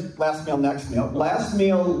 Last meal, next meal. Last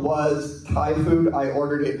meal was Thai food. I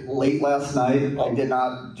ordered it late last night. I did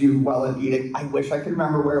not do well at eating. I wish I could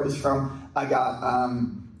remember where it was from. I got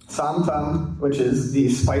sam tam, which is the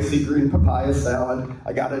spicy green papaya salad.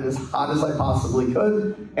 I got it as hot as I possibly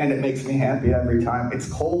could, and it makes me happy every time.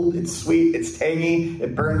 It's cold, it's sweet, it's tangy,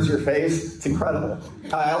 it burns your face. It's incredible.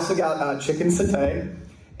 I also got chicken satay,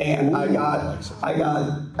 and I got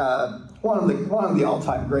one of the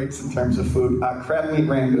all-time greats in terms of food. Crab meat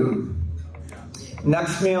rangoon.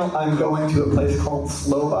 Next meal, I'm going to a place called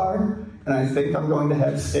Slow Bar, and I think I'm going to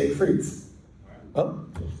have steak frites. Oh,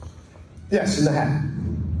 yes, in the hat.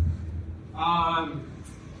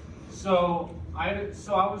 So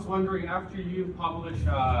I was wondering, after you publish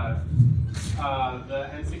the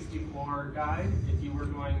N64 guide, if you were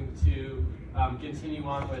going to continue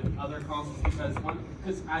on with other consoles,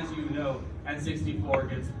 because as you know, N64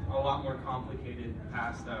 gets a lot more complicated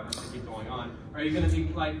past as they keep going on. Are you going to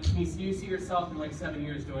be like, do you see yourself in like 7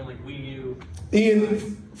 years doing like Wii U? Ian,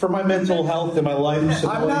 for my mental health and my life,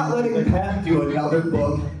 I'm not letting Pat do another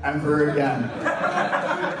book ever again.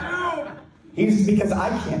 Because I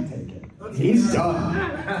can't take it. He's done.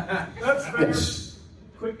 That's fair. Yes.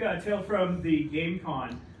 Quick tale from the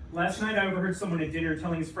GameCon. Last night I overheard someone at dinner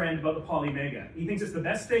telling his friend about the Polymega. He thinks it's the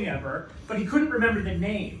best thing ever, but he couldn't remember the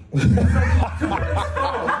name. So he took out his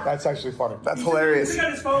phone. That's actually funny. That's hilarious. He took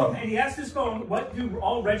out his phone and he asked his phone, what do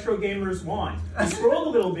all retro gamers want? He scrolled a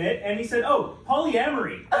little bit and he said, oh,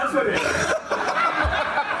 polyamory. That's what it is.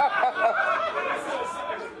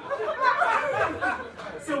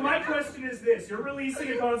 So my question is this. You're releasing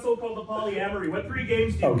a console called the Polyamory. What 3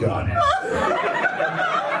 games do you put on it?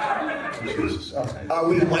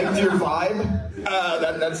 We liked your vibe.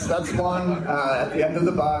 That's one. At the end of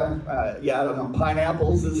the bar. I don't know.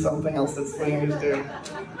 Pineapples is something else that swingers do.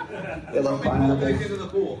 They love pineapples. Full dick in the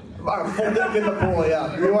pool. Full dick in the pool,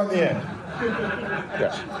 yeah. You on the end.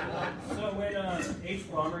 Yes. So when H.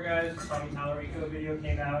 Bomber Guys Tommy Tallarico video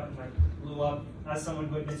came out and like blew up, as someone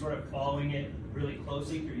who had been sort of following it really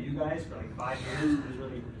closely through you guys for like 5 years, it was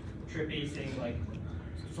really trippy seeing like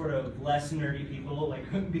sort of less nerdy people like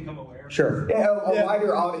become aware. Sure. Yeah, a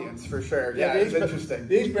wider audience for sure. Yeah, it's interesting.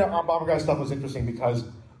 The H. Bomber Guy stuff was interesting because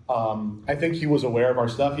I think he was aware of our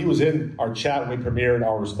stuff. He was in our chat when we premiered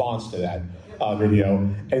our response to that video.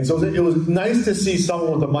 And so it was nice to see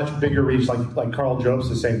someone with a much bigger reach, like Carl Jobs,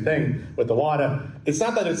 the same thing with the Wata. It's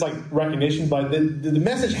not that it's like recognition, but the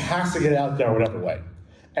message has to get out there whatever way.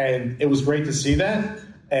 And it was great to see that.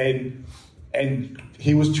 And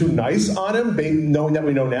he was too nice on him, knowing that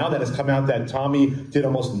we know now that has come out that Tommy did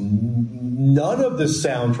almost none of the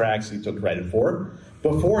soundtracks he took credit for.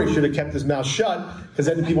 Before, he should have kept his mouth shut, because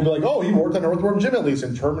then people would be like, oh, he worked on Earthworm Jim at least,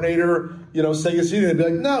 and Terminator, Sega CD. They'd be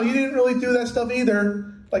like, no, he didn't really do that stuff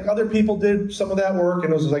either. Like, other people did some of that work,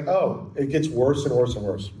 and it was like, oh, it gets worse and worse and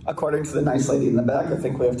worse. According to the nice lady in the back, I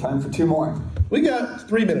think we have time for 2 more. We got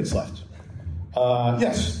 3 minutes left.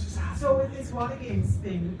 Yes? So with this Wata Games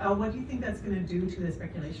thing, what do you think that's going to do to the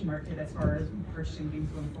speculation market as far as purchasing games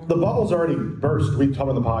going forward? The bubble's already burst. We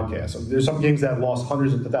covered the podcast. So there's some games that have lost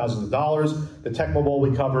hundreds of thousands of dollars. The Tecmo Bowl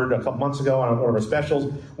we covered a couple months ago on one of our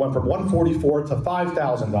specials went from $144 to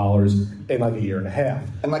 $5,000 in like a year and a half.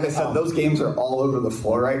 And like I said, those games are all over the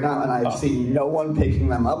floor right now, and I've seen no one picking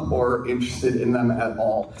them up or interested in them at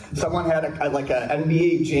all. Someone had a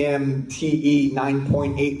NBA Jam TE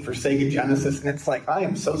 9.8 for Sega Genesis, and it's like, I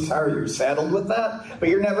am so sorry you're saddled with that, but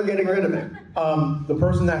you're never getting rid of it. The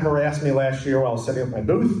person that harassed me last year while I was setting up my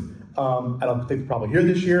booth, I don't think they're probably here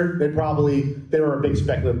this year. They were a big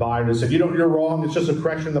speculative buyer. They said, you're wrong. It's just a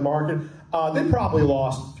correction in the market. They probably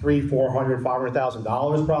lost $300,000, $400,000,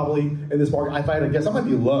 $500,000 probably in this market. If I had to guess, I might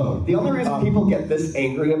be low. The only reason people get this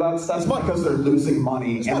angry about stuff is because they're losing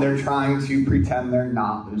money and they're trying to pretend they're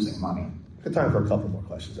not losing money. Good time for a couple more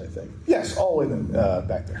questions, I think. Yes, all in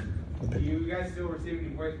back there. Do you guys still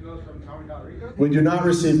receiving voicemails from Tommy Tallarico? We do not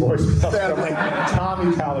receive voicemails from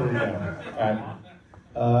Tommy Tallarico.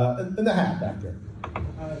 All right. In the hat back there.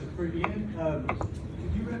 For Ian,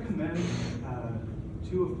 could you recommend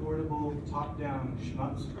 2 affordable top-down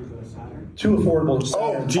shmups for the Saturn? 2 affordable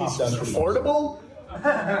Saturn top-down affordable?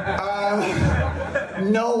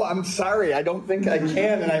 No, I'm sorry. I don't think I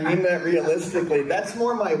can, and I mean that realistically. That's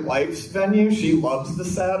more my wife's venue. She loves the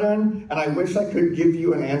Saturn, and I wish I could give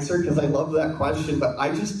you an answer because I love that question, but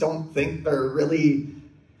I just don't think they're really...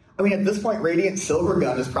 I mean, at this point, Radiant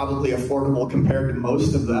Silvergun is probably affordable compared to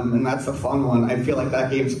most of them, and that's a fun one. I feel like that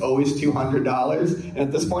game's always $200, and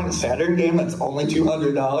at this point, a Saturn game that's only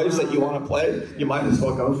 $200 that you want to play, you might as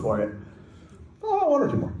well go for it. Oh, 1 or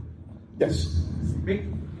 2 more. Yes.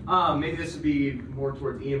 Maybe this would be more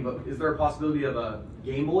towards Ian, but is there a possibility of a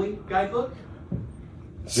Game Boy guidebook?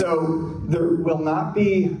 So there will not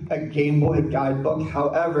be a Game Boy guidebook.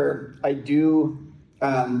 However, I do.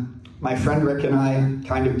 My friend Rick and I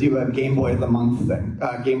kind of do a Game Boy of the Month thing,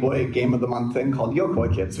 Game Boy Game of the Month thing called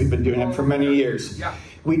Yokoi Kids. We've been doing it for many years. Yeah.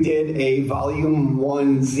 We did a Volume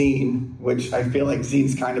 1 zine, which I feel like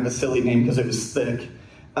zine's kind of a silly name because it was thick.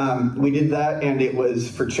 We did that, and it was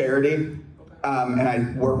for charity.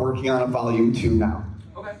 and we're working on a volume 2 now.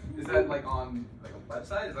 Okay. Is that like on like a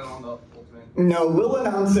website? Is that on the Ultimate? No, we'll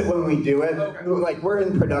announce it when we do it. Okay. Like, we're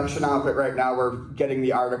in production of it right now. We're getting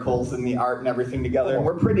the articles and the art and everything together, and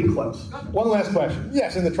we're pretty close. One last question.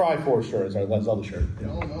 Yes, in the Triforce shirt is our Zelda shirt.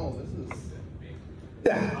 Oh no, this is.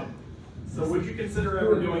 Yeah. So would you consider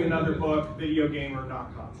ever doing another book, video game or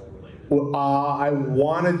not console related? Well, I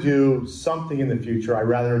want to do something in the future. I'd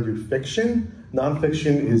rather do fiction.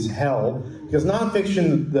 Nonfiction is hell. Because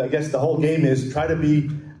nonfiction, I guess the whole game is try to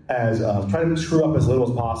screw up as little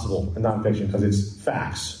as possible in nonfiction because it's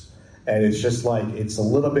facts. And it's just like, it's a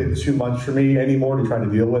little bit too much for me anymore to try to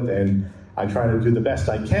deal with. And I try to do the best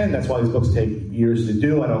I can. That's why these books take years to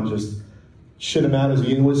do. I don't just shit them out, as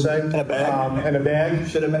Ian would say. In a bag. In a bag.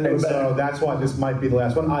 Shit them into a bag. So that's why this might be the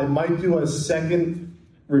last one. I might do a second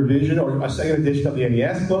revision or a second edition of the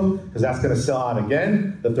NES book because that's going to sell out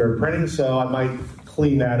again, the third printing. So I might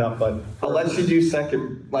clean that up. But I'll let you do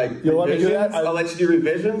second, like, you'll let me do that? I'll let you do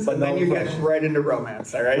revisions, But and then no you get fiction. right into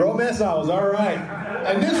romance, all right? Romance novels, all right.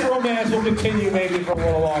 And this romance will continue maybe for a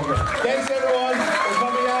little longer. Thanks, everyone, for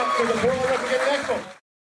coming out to the Portland Retro Gaming Expo.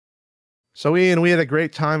 So, Ian, we had a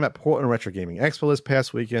great time at Portland Retro Gaming Expo this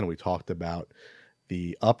past weekend. We talked about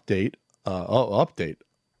the update.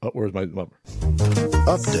 Where's my number?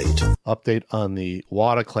 Update on the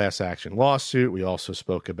Wata class action lawsuit. We also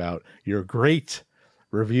spoke about your great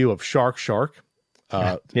review of Shark.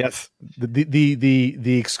 Yes.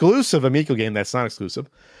 The exclusive Amico game that's not exclusive.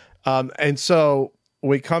 And so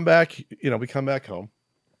we come back home,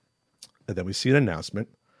 and then we see an announcement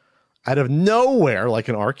out of nowhere, like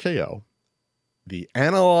an RKO. The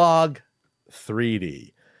Analogue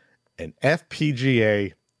 3D, an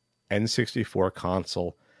FPGA N64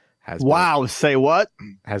 console has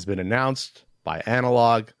been announced by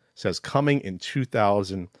Analogue. Says coming in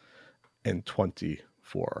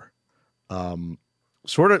 2024.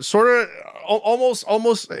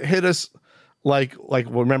 Almost hit us like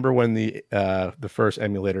remember when the first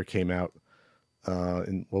emulator came out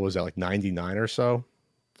in what was that, like 99 or so,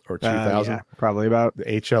 or 2000? Yeah, probably about the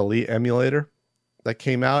HLE emulator that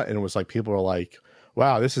came out, and it was like people were like,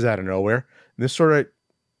 wow, this is out of nowhere. And this sort of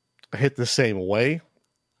hit the same way.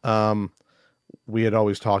 We had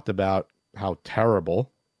always talked about how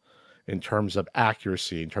terrible in terms of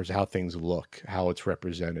accuracy, in terms of how things look, how it's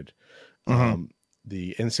represented.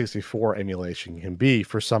 The N64 emulation can be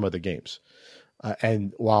for some of the games.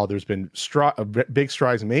 And while there's been big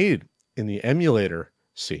strides made in the emulator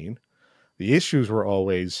scene, the issues were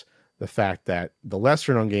always the fact that the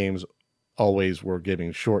lesser known games always were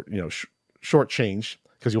giving short change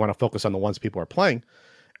because you want to focus on the ones people are playing.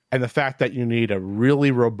 And the fact that you need a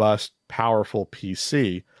really robust, powerful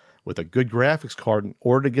PC with a good graphics card in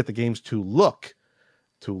order to get the games to look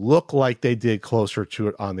like they did closer to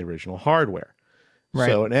it on the original hardware. Right.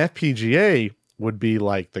 So an FPGA would be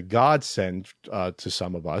like the godsend to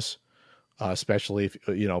some of us, especially if,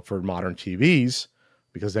 for modern TVs,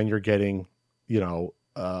 because then you're getting, low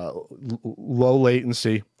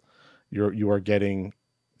latency. You are getting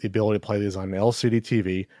the ability to play these on an LCD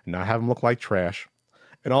TV and not have them look like trash,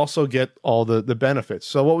 and also get all the benefits.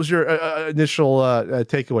 So what was your initial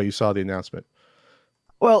takeaway? You saw the announcement.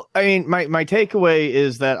 Well, I mean, my takeaway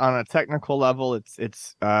is that on a technical level,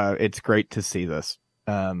 it's great to see this.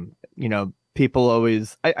 People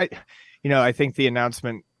always, I think the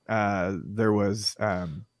announcement, there was a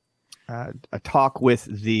talk with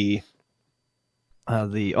the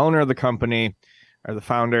owner of the company, or the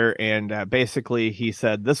founder, and basically he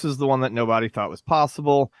said this is the one that nobody thought was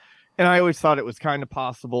possible, and I always thought it was kind of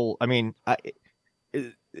possible. I mean,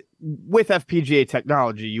 with FPGA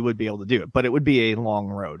technology, you would be able to do it, but it would be a long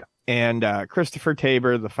road. And Christopher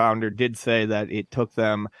Tabor, the founder, did say that it took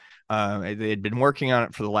them, they had been working on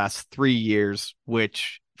it for the last 3 years,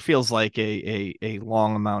 which feels like a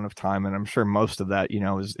long amount of time, and I'm sure most of that,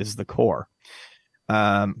 is the core.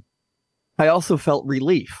 I also felt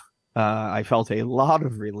relief. I felt a lot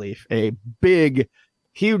of relief, a big,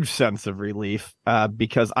 huge sense of relief,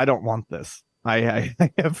 because I don't want this. I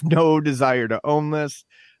have no desire to own this.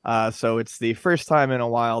 So it's the first time in a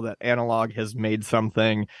while that Analogue has made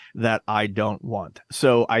something that I don't want.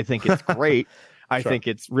 So I think it's great. I think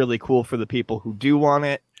it's really cool for the people who do want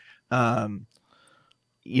it. I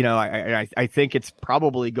think it's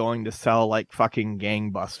probably going to sell like fucking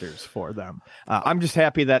gangbusters for them. I'm just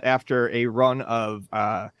happy that after a run of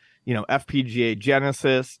FPGA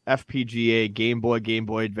Genesis, FPGA Game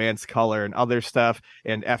Boy Advance Color, and other stuff,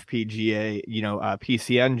 and FPGA,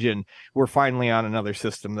 PC Engine, we're finally on another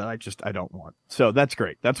system that I don't want. So that's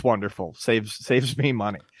great. That's wonderful. Saves me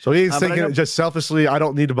money. So he's thinking just selfishly, I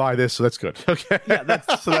don't need to buy this, so that's good. Okay. Yeah,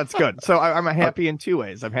 that's good. So I'm happy in two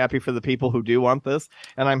ways. I'm happy for the people who do want this,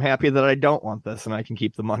 and I'm happy that I don't want this, and I can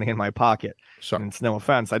keep the money in my pocket. Sure. And it's no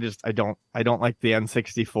offense. I don't like the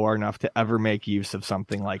N64 enough to ever make use of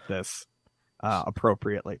something like this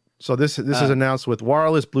appropriately. So this is announced with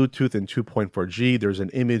wireless Bluetooth and 2.4G. There's an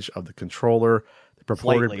image of the controller, the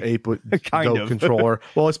purported 8-bit controller.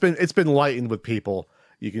 Well, it's been lightened with people.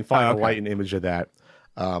 You can find a lightened image of that.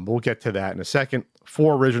 But we'll get to that in a second.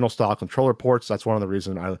 4 original style controller ports. That's one of the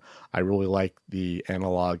reasons I really like the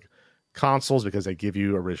Analogue consoles, because they give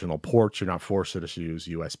you original ports. You're not forced to just use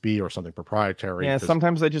USB or something proprietary. Yeah,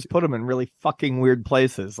 sometimes they just put them in really fucking weird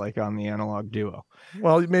places, like on the Analogue Duo.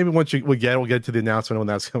 Well, maybe once we'll get to the announcement when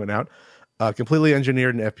that's coming out. Completely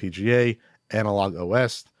engineered in FPGA, Analogue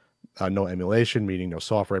OS, no emulation, meaning no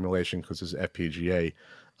software emulation because it's FPGA.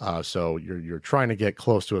 So you're trying to get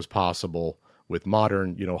close to as possible with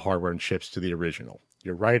modern, hardware and chips to the original.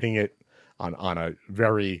 You're writing it on a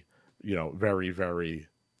very, very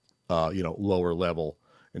lower level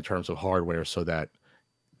in terms of hardware, so that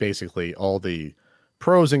basically all the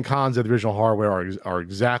pros and cons of the original hardware are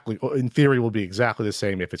exactly, in theory, will be exactly the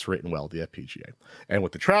same if it's written well, the FPGA. And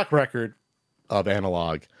with the track record of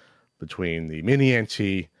Analogue between the Mini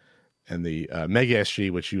NT and the Mega SG,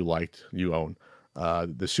 which you own,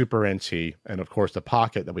 the Super NT, and of course the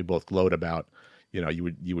Pocket that we both gloat about, you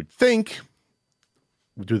would think,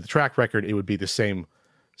 due to the track record, it would be the same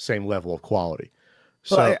level of quality.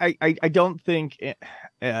 So well, I don't think,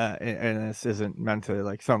 and this isn't meant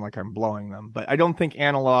to sound like I'm blowing them, but I don't think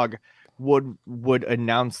Analogue would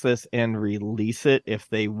announce this and release it if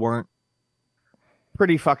they weren't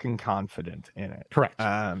pretty fucking confident in it. Correct.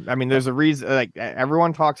 There's a reason.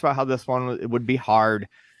 Everyone talks about how this one would be hard.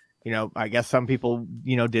 I guess some people,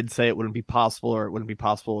 did say it wouldn't be possible, or it wouldn't be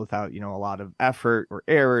possible without, a lot of effort or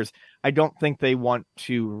errors. I don't think they want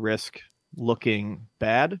to risk looking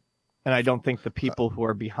bad. And I don't think the people who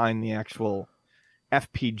are behind the actual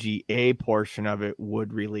FPGA portion of it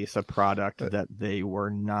would release a product that they were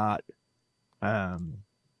not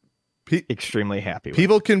extremely happy with.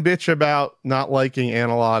 People can bitch about not liking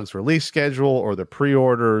Analogue's release schedule or the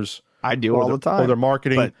pre-orders. I do all the time. Or their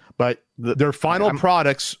marketing, but their final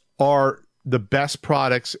products are the best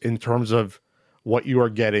products in terms of what you are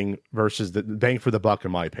getting versus the bang for the buck, in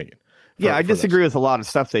my opinion. I disagree with a lot of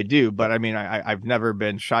stuff they do, but I've never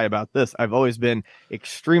been shy about this. I've always been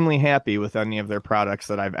extremely happy with any of their products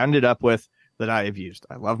that I've ended up with that I have used.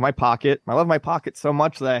 I love my Pocket. I love my Pocket so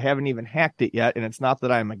much that I haven't even hacked it yet, and it's not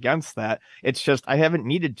that I'm against that. It's just I haven't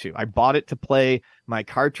needed to. I bought it to play my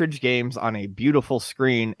cartridge games on a beautiful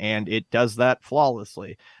screen, and it does that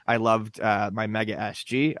flawlessly. I loved my Mega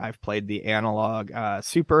SG. I've played the Analogue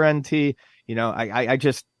Super NT. I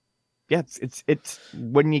just... Yeah, it's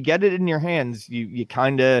when you get it in your hands, you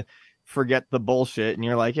kind of forget the bullshit, and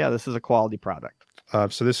you're like, yeah, this is a quality product.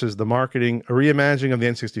 So this is the marketing, a reimagining of the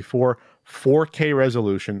N64, 4K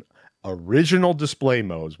resolution, original display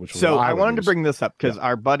modes. I wanted to bring this up because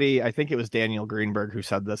our buddy, I think it was Daniel Greenberg who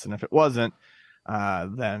said this, and if it wasn't,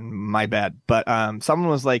 then my bad. But someone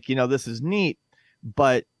was like, this is neat,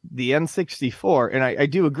 but the N64, and I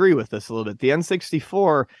do agree with this a little bit, the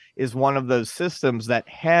N64 is one of those systems that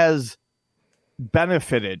has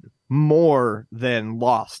benefited more than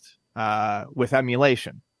lost with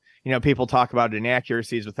emulation. People talk about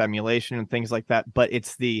inaccuracies with emulation and things like that, but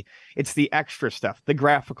it's the extra stuff, the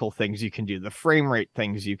graphical things you can do, the frame rate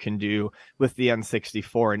things you can do with the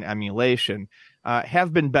N64 and emulation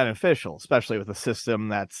have been beneficial, especially with a system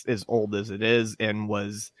that's as old as it is and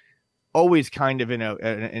was always kind of in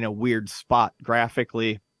a weird spot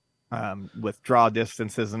graphically, with draw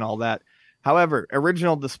distances and all that. However,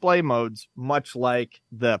 original display modes, much like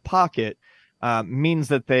the Pocket, means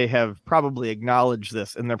that they have probably acknowledged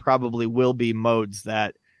this, and there probably will be modes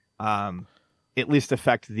that at least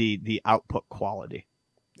affect the output quality.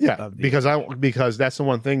 Yeah, because that's the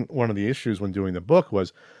one of the issues when doing the book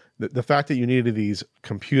was the fact that you needed these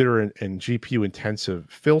computer and GPU intensive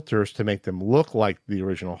filters to make them look like the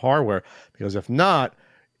original hardware, because if not,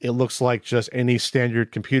 it looks like just any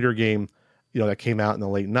standard computer game, that came out in the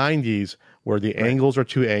late 90s, where the angles are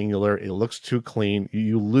too angular, it looks too clean.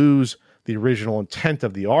 You lose the original intent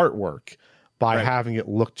of the artwork by having it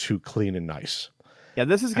look too clean and nice. Yeah,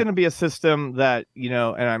 this is going to be a system that, and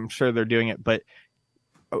I'm sure they're doing it, but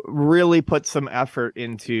really put some effort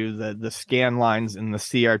into the scan lines and the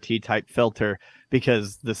CRT type filter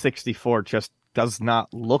because the 64 just does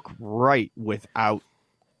not look right without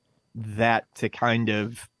that to kind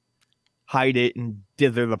of hide it and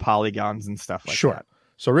dither the polygons and stuff like that.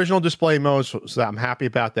 So original display modes, so I'm happy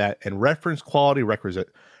about that, and reference quality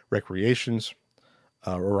recreations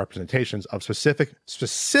or representations of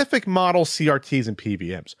specific model CRTs and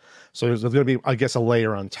PVMs. So there's going to be, I guess, a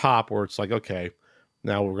layer on top where it's like, okay,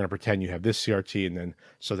 now we're going to pretend you have this CRT, and then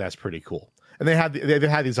so that's pretty cool. And they've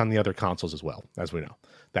had these on the other consoles as well, as we know.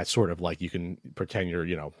 That's sort of like you can pretend you're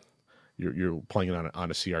playing it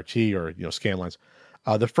on a CRT or scan lines.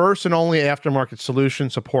 The first and only aftermarket solution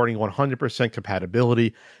supporting 100%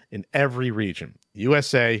 compatibility in every region: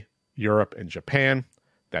 USA, Europe, and Japan.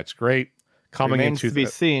 That's great. Remains to be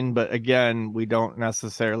seen, but again, we don't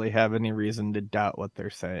necessarily have any reason to doubt what they're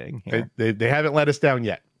saying here. They haven't let us down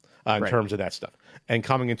yet in terms of that stuff. And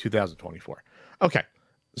coming in 2024. Okay,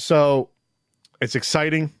 so it's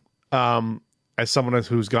exciting. As someone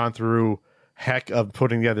who's gone through heck of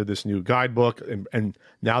putting together this new guidebook, and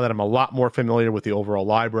now that I'm a lot more familiar with the overall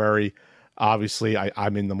library, obviously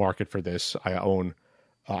I'm in the market for this. I own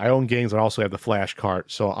games. I also have the flash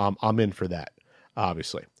cart, so I'm in for that,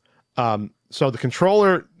 obviously. So the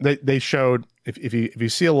controller they showed, if you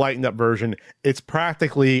see a lightened up version, it's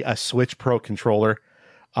practically a Switch Pro controller,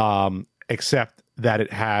 except that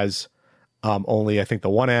it has only, I think, the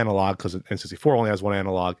one analog, because N64 only has one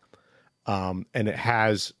analog, and it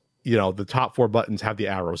has, the top 4 buttons have the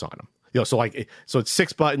arrows on them. So it's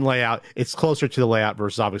 6-button layout. It's closer to the layout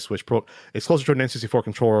versus obviously Switch Pro. It's closer to an N64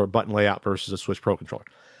 controller button layout versus a Switch Pro controller.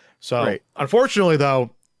 So unfortunately,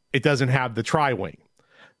 though, it doesn't have the tri-wing,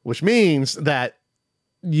 which means that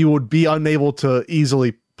you would be unable to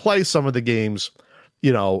easily play some of the games,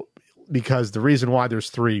 because the reason why there's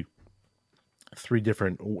three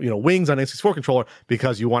different wings on N64 controller,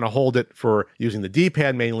 because you want to hold it for using the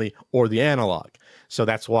D-pad mainly or the analog. So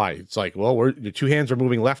that's why it's like, well, the two hands are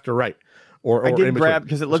moving left or right. Or I did grab,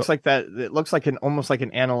 because it looks like that. It looks like almost like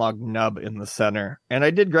an analog nub in the center. And I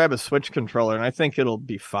did grab a Switch controller, and I think it'll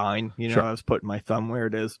be fine. Sure. I was putting my thumb where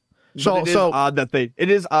it is. It is odd that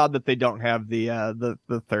they don't have the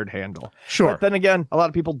third handle. Sure. But then again, a lot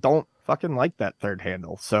of people don't fucking like that third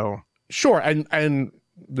handle. So sure, and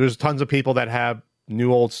there's tons of people that have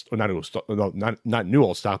not new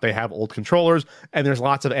old stock. They have old controllers, and there's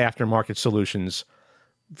lots of aftermarket solutions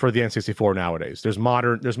for the N64 nowadays. There's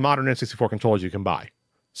modern N64 controllers you can buy.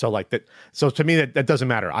 So like that. So to me, that doesn't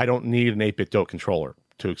matter. I don't need an 8-bit DOT controller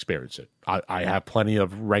to experience it. I have plenty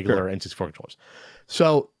of regular N64 controllers.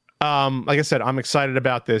 So like I said, I'm excited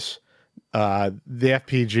about this. The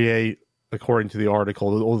FPGA, according to the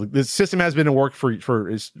article, the system has been in work for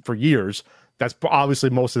years. That's obviously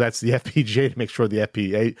most of that's the FPGA to make sure the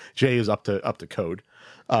FPGA is up to code.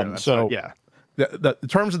 In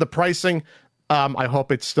terms of the pricing, I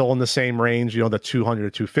hope it's still in the same range, the 200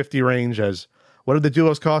 to 250 range. As what did the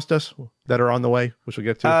Duos cost us that are on the way, which we'll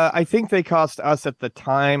get to? I think they cost us at the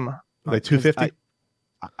time. They 250.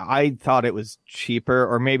 I thought it was cheaper,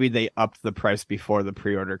 or maybe they upped the price before the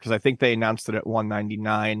pre-order, because I think they announced it at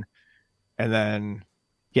 $199, and then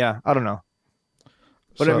I don't know.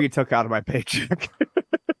 Whatever you took out of my paycheck.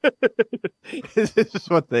 This is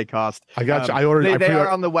what they cost. I got you. I ordered. They are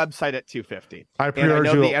on the website at $250. I pre-ordered.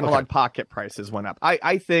 I know the Analog Pocket prices went up.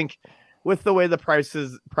 I think with the way the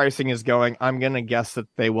pricing is going, I'm gonna guess that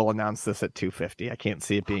they will announce this at $250. I can't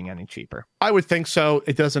see it being any cheaper. I would think so.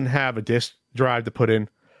 It doesn't have a disk drive to put in.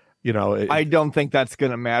 I don't think that's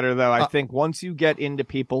gonna matter, though. I think once you get into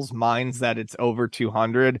people's minds that it's over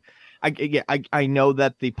 200, I know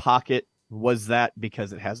that the Pocket was that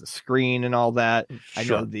because it has a screen and all that. Sure. I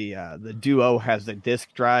know the Duo has a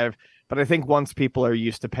disk drive, but I think once people are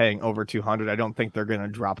used to paying over 200, I don't think they're going to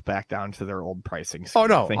drop back down to their old pricing. Oh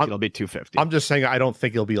no, I think it'll be 250. I'm just saying I don't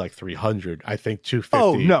think it'll be like 300. I think 250.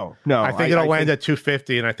 Oh no. I think it'll land at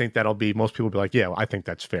 250, and I think that'll be, most people will be like, yeah, I think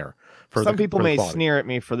that's fair. Some people may sneer at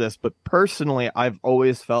me for this, but personally, I've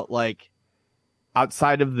always felt like,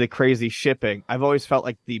 outside of the crazy shipping, I've always felt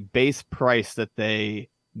like the base price that they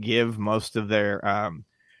give most of their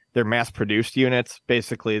mass-produced units,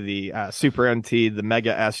 basically the Super NT, the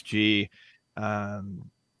Mega SG,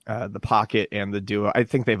 the Pocket, and the Duo, I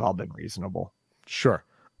think they've all been reasonable. Sure.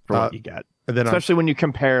 For what you get. And then especially when you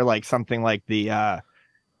compare like something like the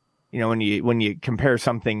when you compare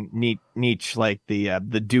something niche like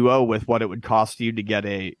the Duo with what it would cost you to get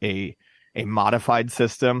a modified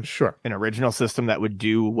system, an original system that would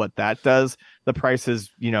do what that does, the prices,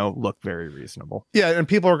 look very reasonable. Yeah, and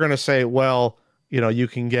people are going to say, well, you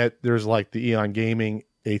can get, there's like the Eon Gaming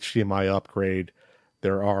HDMI upgrade.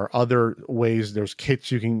 There are other ways, there's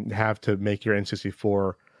kits you can have to make your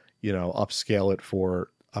N64, upscale it for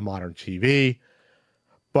a modern TV.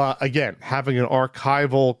 But again, having an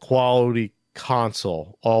archival quality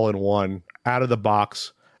console all in one, out of the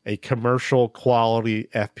box, a commercial quality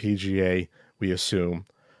FPGA, we assume,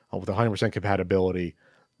 with 100% compatibility,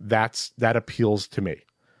 that appeals to me.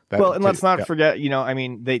 Let's not forget,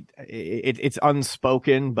 it's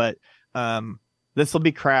unspoken, but this will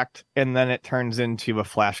be cracked, and then it turns into a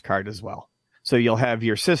flash card as well. So you'll have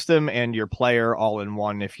your system and your player all in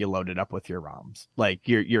one if you load it up with your ROMs. Like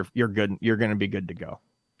you're good. You're going to be good to go.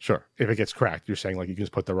 Sure. If it gets cracked, you're saying like you can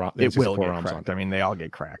just put the ROM. It will get ROMs cracked. on. I mean, they all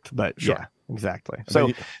get cracked, but Sure. Yeah, exactly.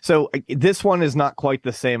 So this one is not quite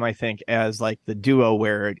the same, I think, as like the Duo,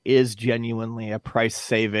 where it is genuinely a price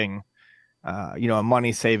saving, a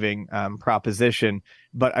money saving proposition.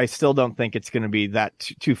 But I still don't think it's going to be that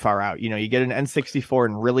too far out. You get an N64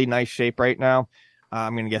 in really nice shape right now.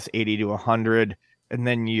 I'm going to guess 80 to 100. And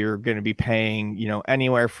then you're going to be paying,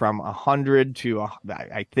 anywhere from 100 to,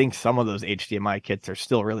 I think some of those HDMI kits are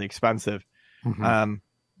still really expensive.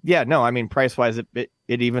 Mm-hmm. Price wise, it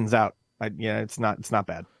evens out. It's not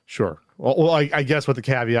bad. Sure. Well, I guess with the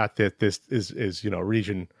caveat that this is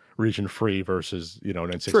region free versus, an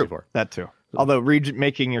N64. True. That too. Although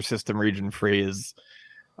making your system region free is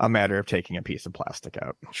a matter of taking a piece of plastic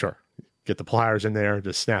out. Sure. Get the pliers in there,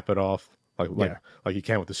 just snap it off. Like you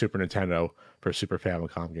can with the Super Nintendo for Super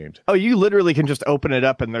Famicom games. Oh, you literally can just open it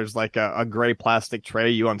up and there's like a gray plastic tray.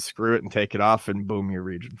 You unscrew it and take it off, and boom, you're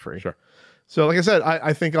region free. Sure. So, like I said,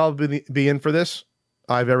 I think I'll be in for this.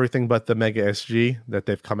 I have everything but the Mega SG that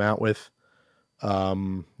they've come out with. I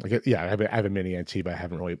have a Mini NT, but I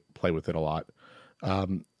haven't really played with it a lot.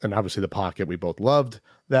 And obviously the Pocket, we both loved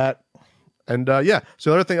that. And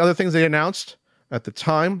so other things they announced at the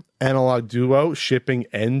time: Analogue Duo shipping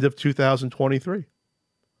end of 2023.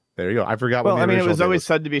 There you go. I forgot. Well, it was always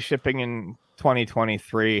said to be shipping in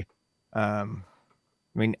 2023.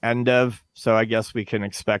 End of. So I guess we can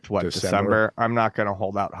expect December. I'm not going to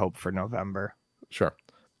hold out hope for November. Sure.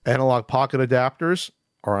 Analog Pocket adapters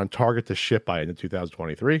are on target to ship by end of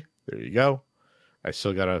 2023. There you go. I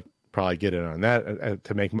still got to probably get in on that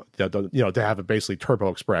to make to have it basically Turbo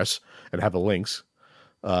Express and have the links,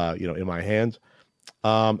 in my hand.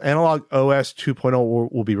 Analog OS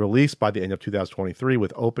 2.0 will be released by the end of 2023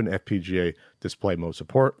 with open FPGA display mode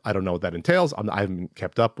support. I don't know what that entails. I haven't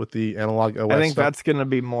kept up with the Analog OS. I think that's going to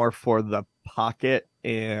be more for the Pocket,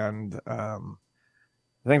 and I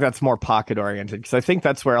think that's more Pocket oriented, because I think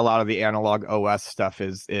that's where a lot of the Analog OS stuff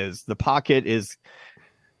is. The Pocket is,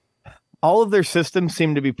 all of their systems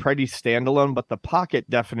seem to be pretty standalone, but the Pocket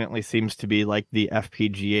definitely seems to be like the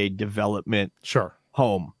FPGA development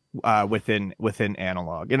home within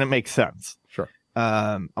Analog, and it makes sense. Sure.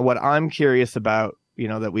 What I'm curious about,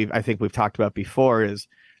 that I think we've talked about before, is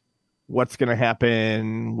what's going to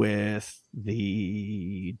happen with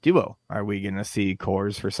the Duo. Are we going to see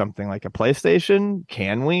cores for something like a PlayStation?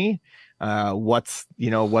 Can we? What's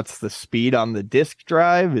the speed on the disk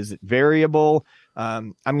drive? Is it variable?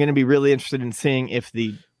 I'm going to be really interested in seeing if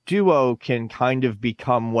the Duo can kind of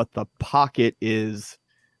become what the Pocket is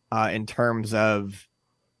in terms of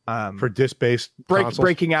for disk-based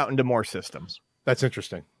breaking out into more systems. That's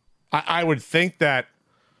interesting. I would think that.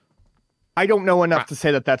 I don't know enough to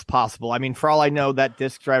say that that's possible. I mean, for all I know, that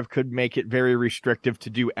disk drive could make it very restrictive to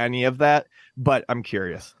do any of that, but I'm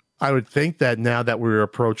curious. I would think that now that we're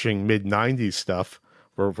approaching mid-90s stuff,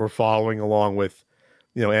 we're following along with,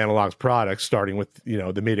 Analog's products, starting with,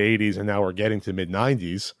 the mid-80s, and now we're getting to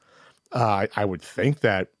mid-90s. I would think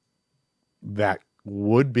that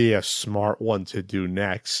would be a smart one to do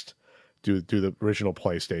next. Do the original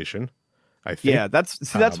PlayStation. I think. Yeah, that's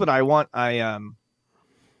what I want.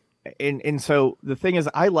 And so the thing is,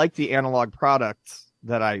 I like the Analog products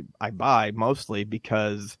that I buy mostly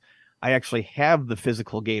because I actually have the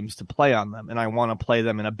physical games to play on them, and I want to play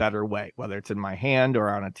them in a better way, whether it's in my hand or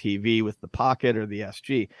on a TV with the Pocket or the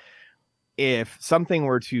SG. If something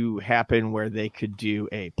were to happen where they could do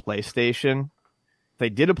a PlayStation, if they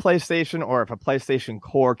did a PlayStation, or if a PlayStation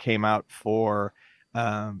Core came out for,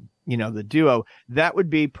 the Duo, that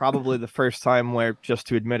would be probably the first time where, just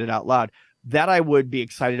to admit it out loud, that I would be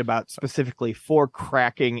excited about, specifically for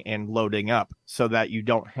cracking and loading up, so that you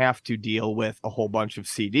don't have to deal with a whole bunch of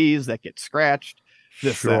CDs that get scratched,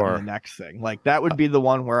 that, and the next thing. Like, that would be the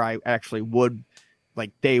one where I actually would, like,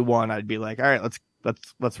 day one, I'd be like, all right,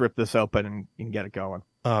 let's rip this open and get it going.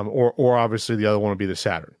 Or obviously the other one would be the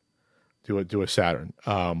Saturn. Do a Saturn.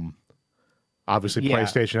 Obviously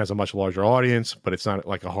PlayStation has a much larger audience, but it's not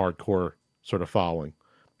like a hardcore sort of following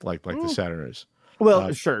like the Saturn is.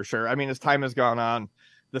 Well, sure. I mean, as time has gone on,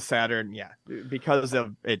 the Saturn, because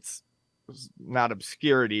of its not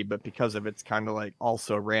obscurity, but because of its kind of like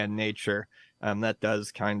also ran nature, that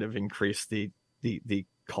does kind of increase the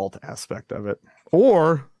cult aspect of it.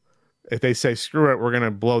 Or if they say, screw it, we're going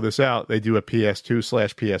to blow this out, they do a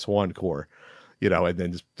PS2/PS1 core, and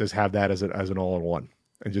then just have that as an all-in-one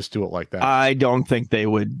and just do it like that. I don't think they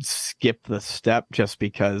would skip the step just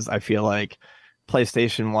because I feel like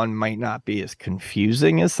PlayStation 1 might not be as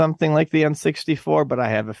confusing as something like the N64, but I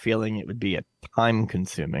have a feeling it would be a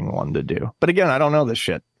time-consuming one to do. But again, I don't know this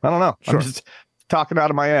shit. I don't know. Sure. I'm just talking out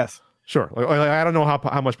of my ass. Sure. I don't know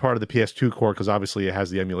how much part of the PS2 core, because obviously it has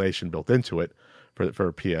the emulation built into it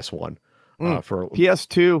for PS1. For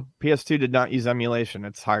PS2 did not use emulation.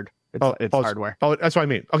 It's hard. It's hardware. Oh, that's what I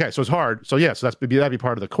mean. Okay, so it's hard. So yeah, so that'd be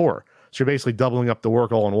part of the core. So you're basically doubling up the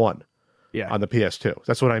work all in one. Yeah. On the PS2.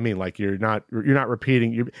 That's what I mean. Like you're not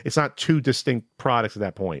repeating. It's not two distinct products at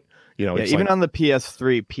that point. It's even on the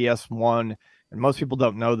PS3, PS1, and most people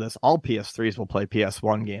don't know this. All PS3s will play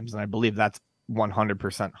PS1 games, and I believe that's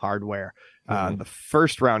 100% hardware. The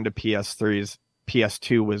first round of PS3s,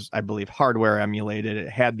 PS2 was, I believe, hardware emulated. It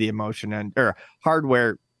had the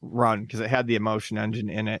hardware run because it had the emotion engine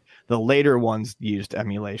in it. The later ones used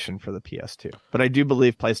emulation for the PS2, but I do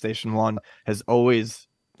believe PlayStation 1 has always,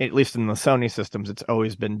 at least in the Sony systems, it's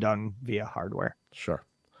always been done via hardware. Sure.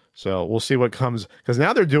 So we'll see what comes, because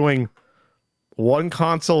now they're doing one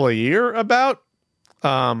console a year about.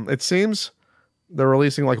 It seems they're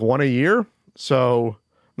releasing like one a year. So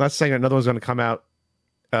I'm not saying another one's going to come out,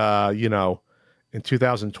 in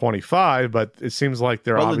 2025, but it seems like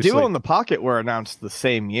they're obviously... the Duo and the Pocket were announced the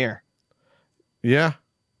same year. Yeah.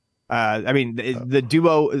 I mean, the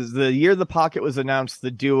Duo, the year the Pocket was announced,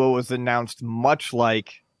 the Duo was announced much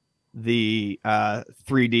like the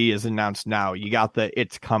 3D is announced now. You got the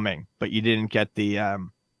 "it's coming," but you didn't get the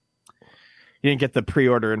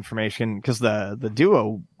pre-order information, because the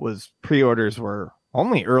Duo pre-orders were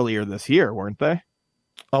only earlier this year, weren't they?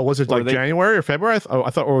 Oh, was it like January or February? Or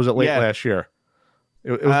was it late last year?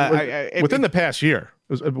 It was within the past year.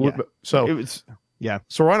 So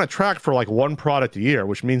we're on a track for like one product a year,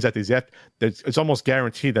 which means that it's almost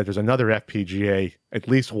guaranteed that there's another FPGA, at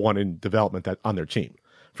least one in development, that on their team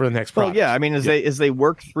for the next product. Well, yeah, I mean, as they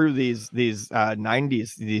work through these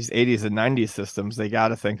 90s, these 80s and 90s systems, they got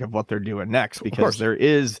to think of what they're doing next, because there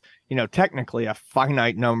is, technically a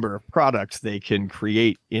finite number of products they can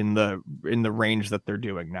create in the range that they're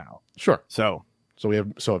doing now. Sure. So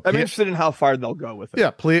I'm interested in how far they'll go with it.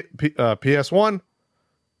 Yeah, PS1.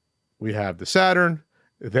 We have the Saturn.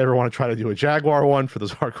 If they ever want to try to do a Jaguar one for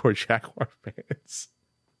those hardcore Jaguar fans,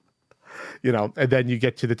 and then you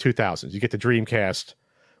get to the 2000s. You get the Dreamcast,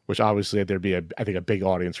 which obviously there'd be I think a big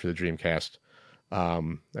audience for the Dreamcast.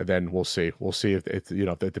 And then we'll see. We'll see if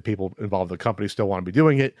the people involved in the company still want to be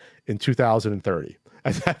doing it in 2030.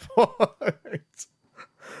 At that point.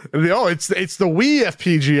 It's the Wii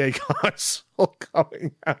FPGA console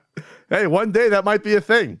coming out. Hey, one day that might be a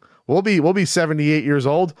thing. We'll be 78 years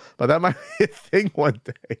old, but that might be a thing one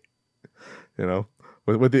day.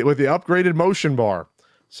 With the upgraded motion bar.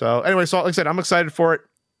 So anyway, so like I said, I'm excited for it.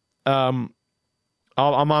 I'm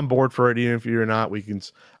on board for it, even if you're not. We can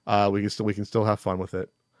still have fun with it.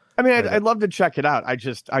 I mean, I'd love to check it out.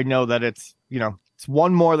 I know that it's it's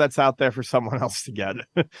one more that's out there for someone else to get.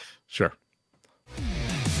 Sure.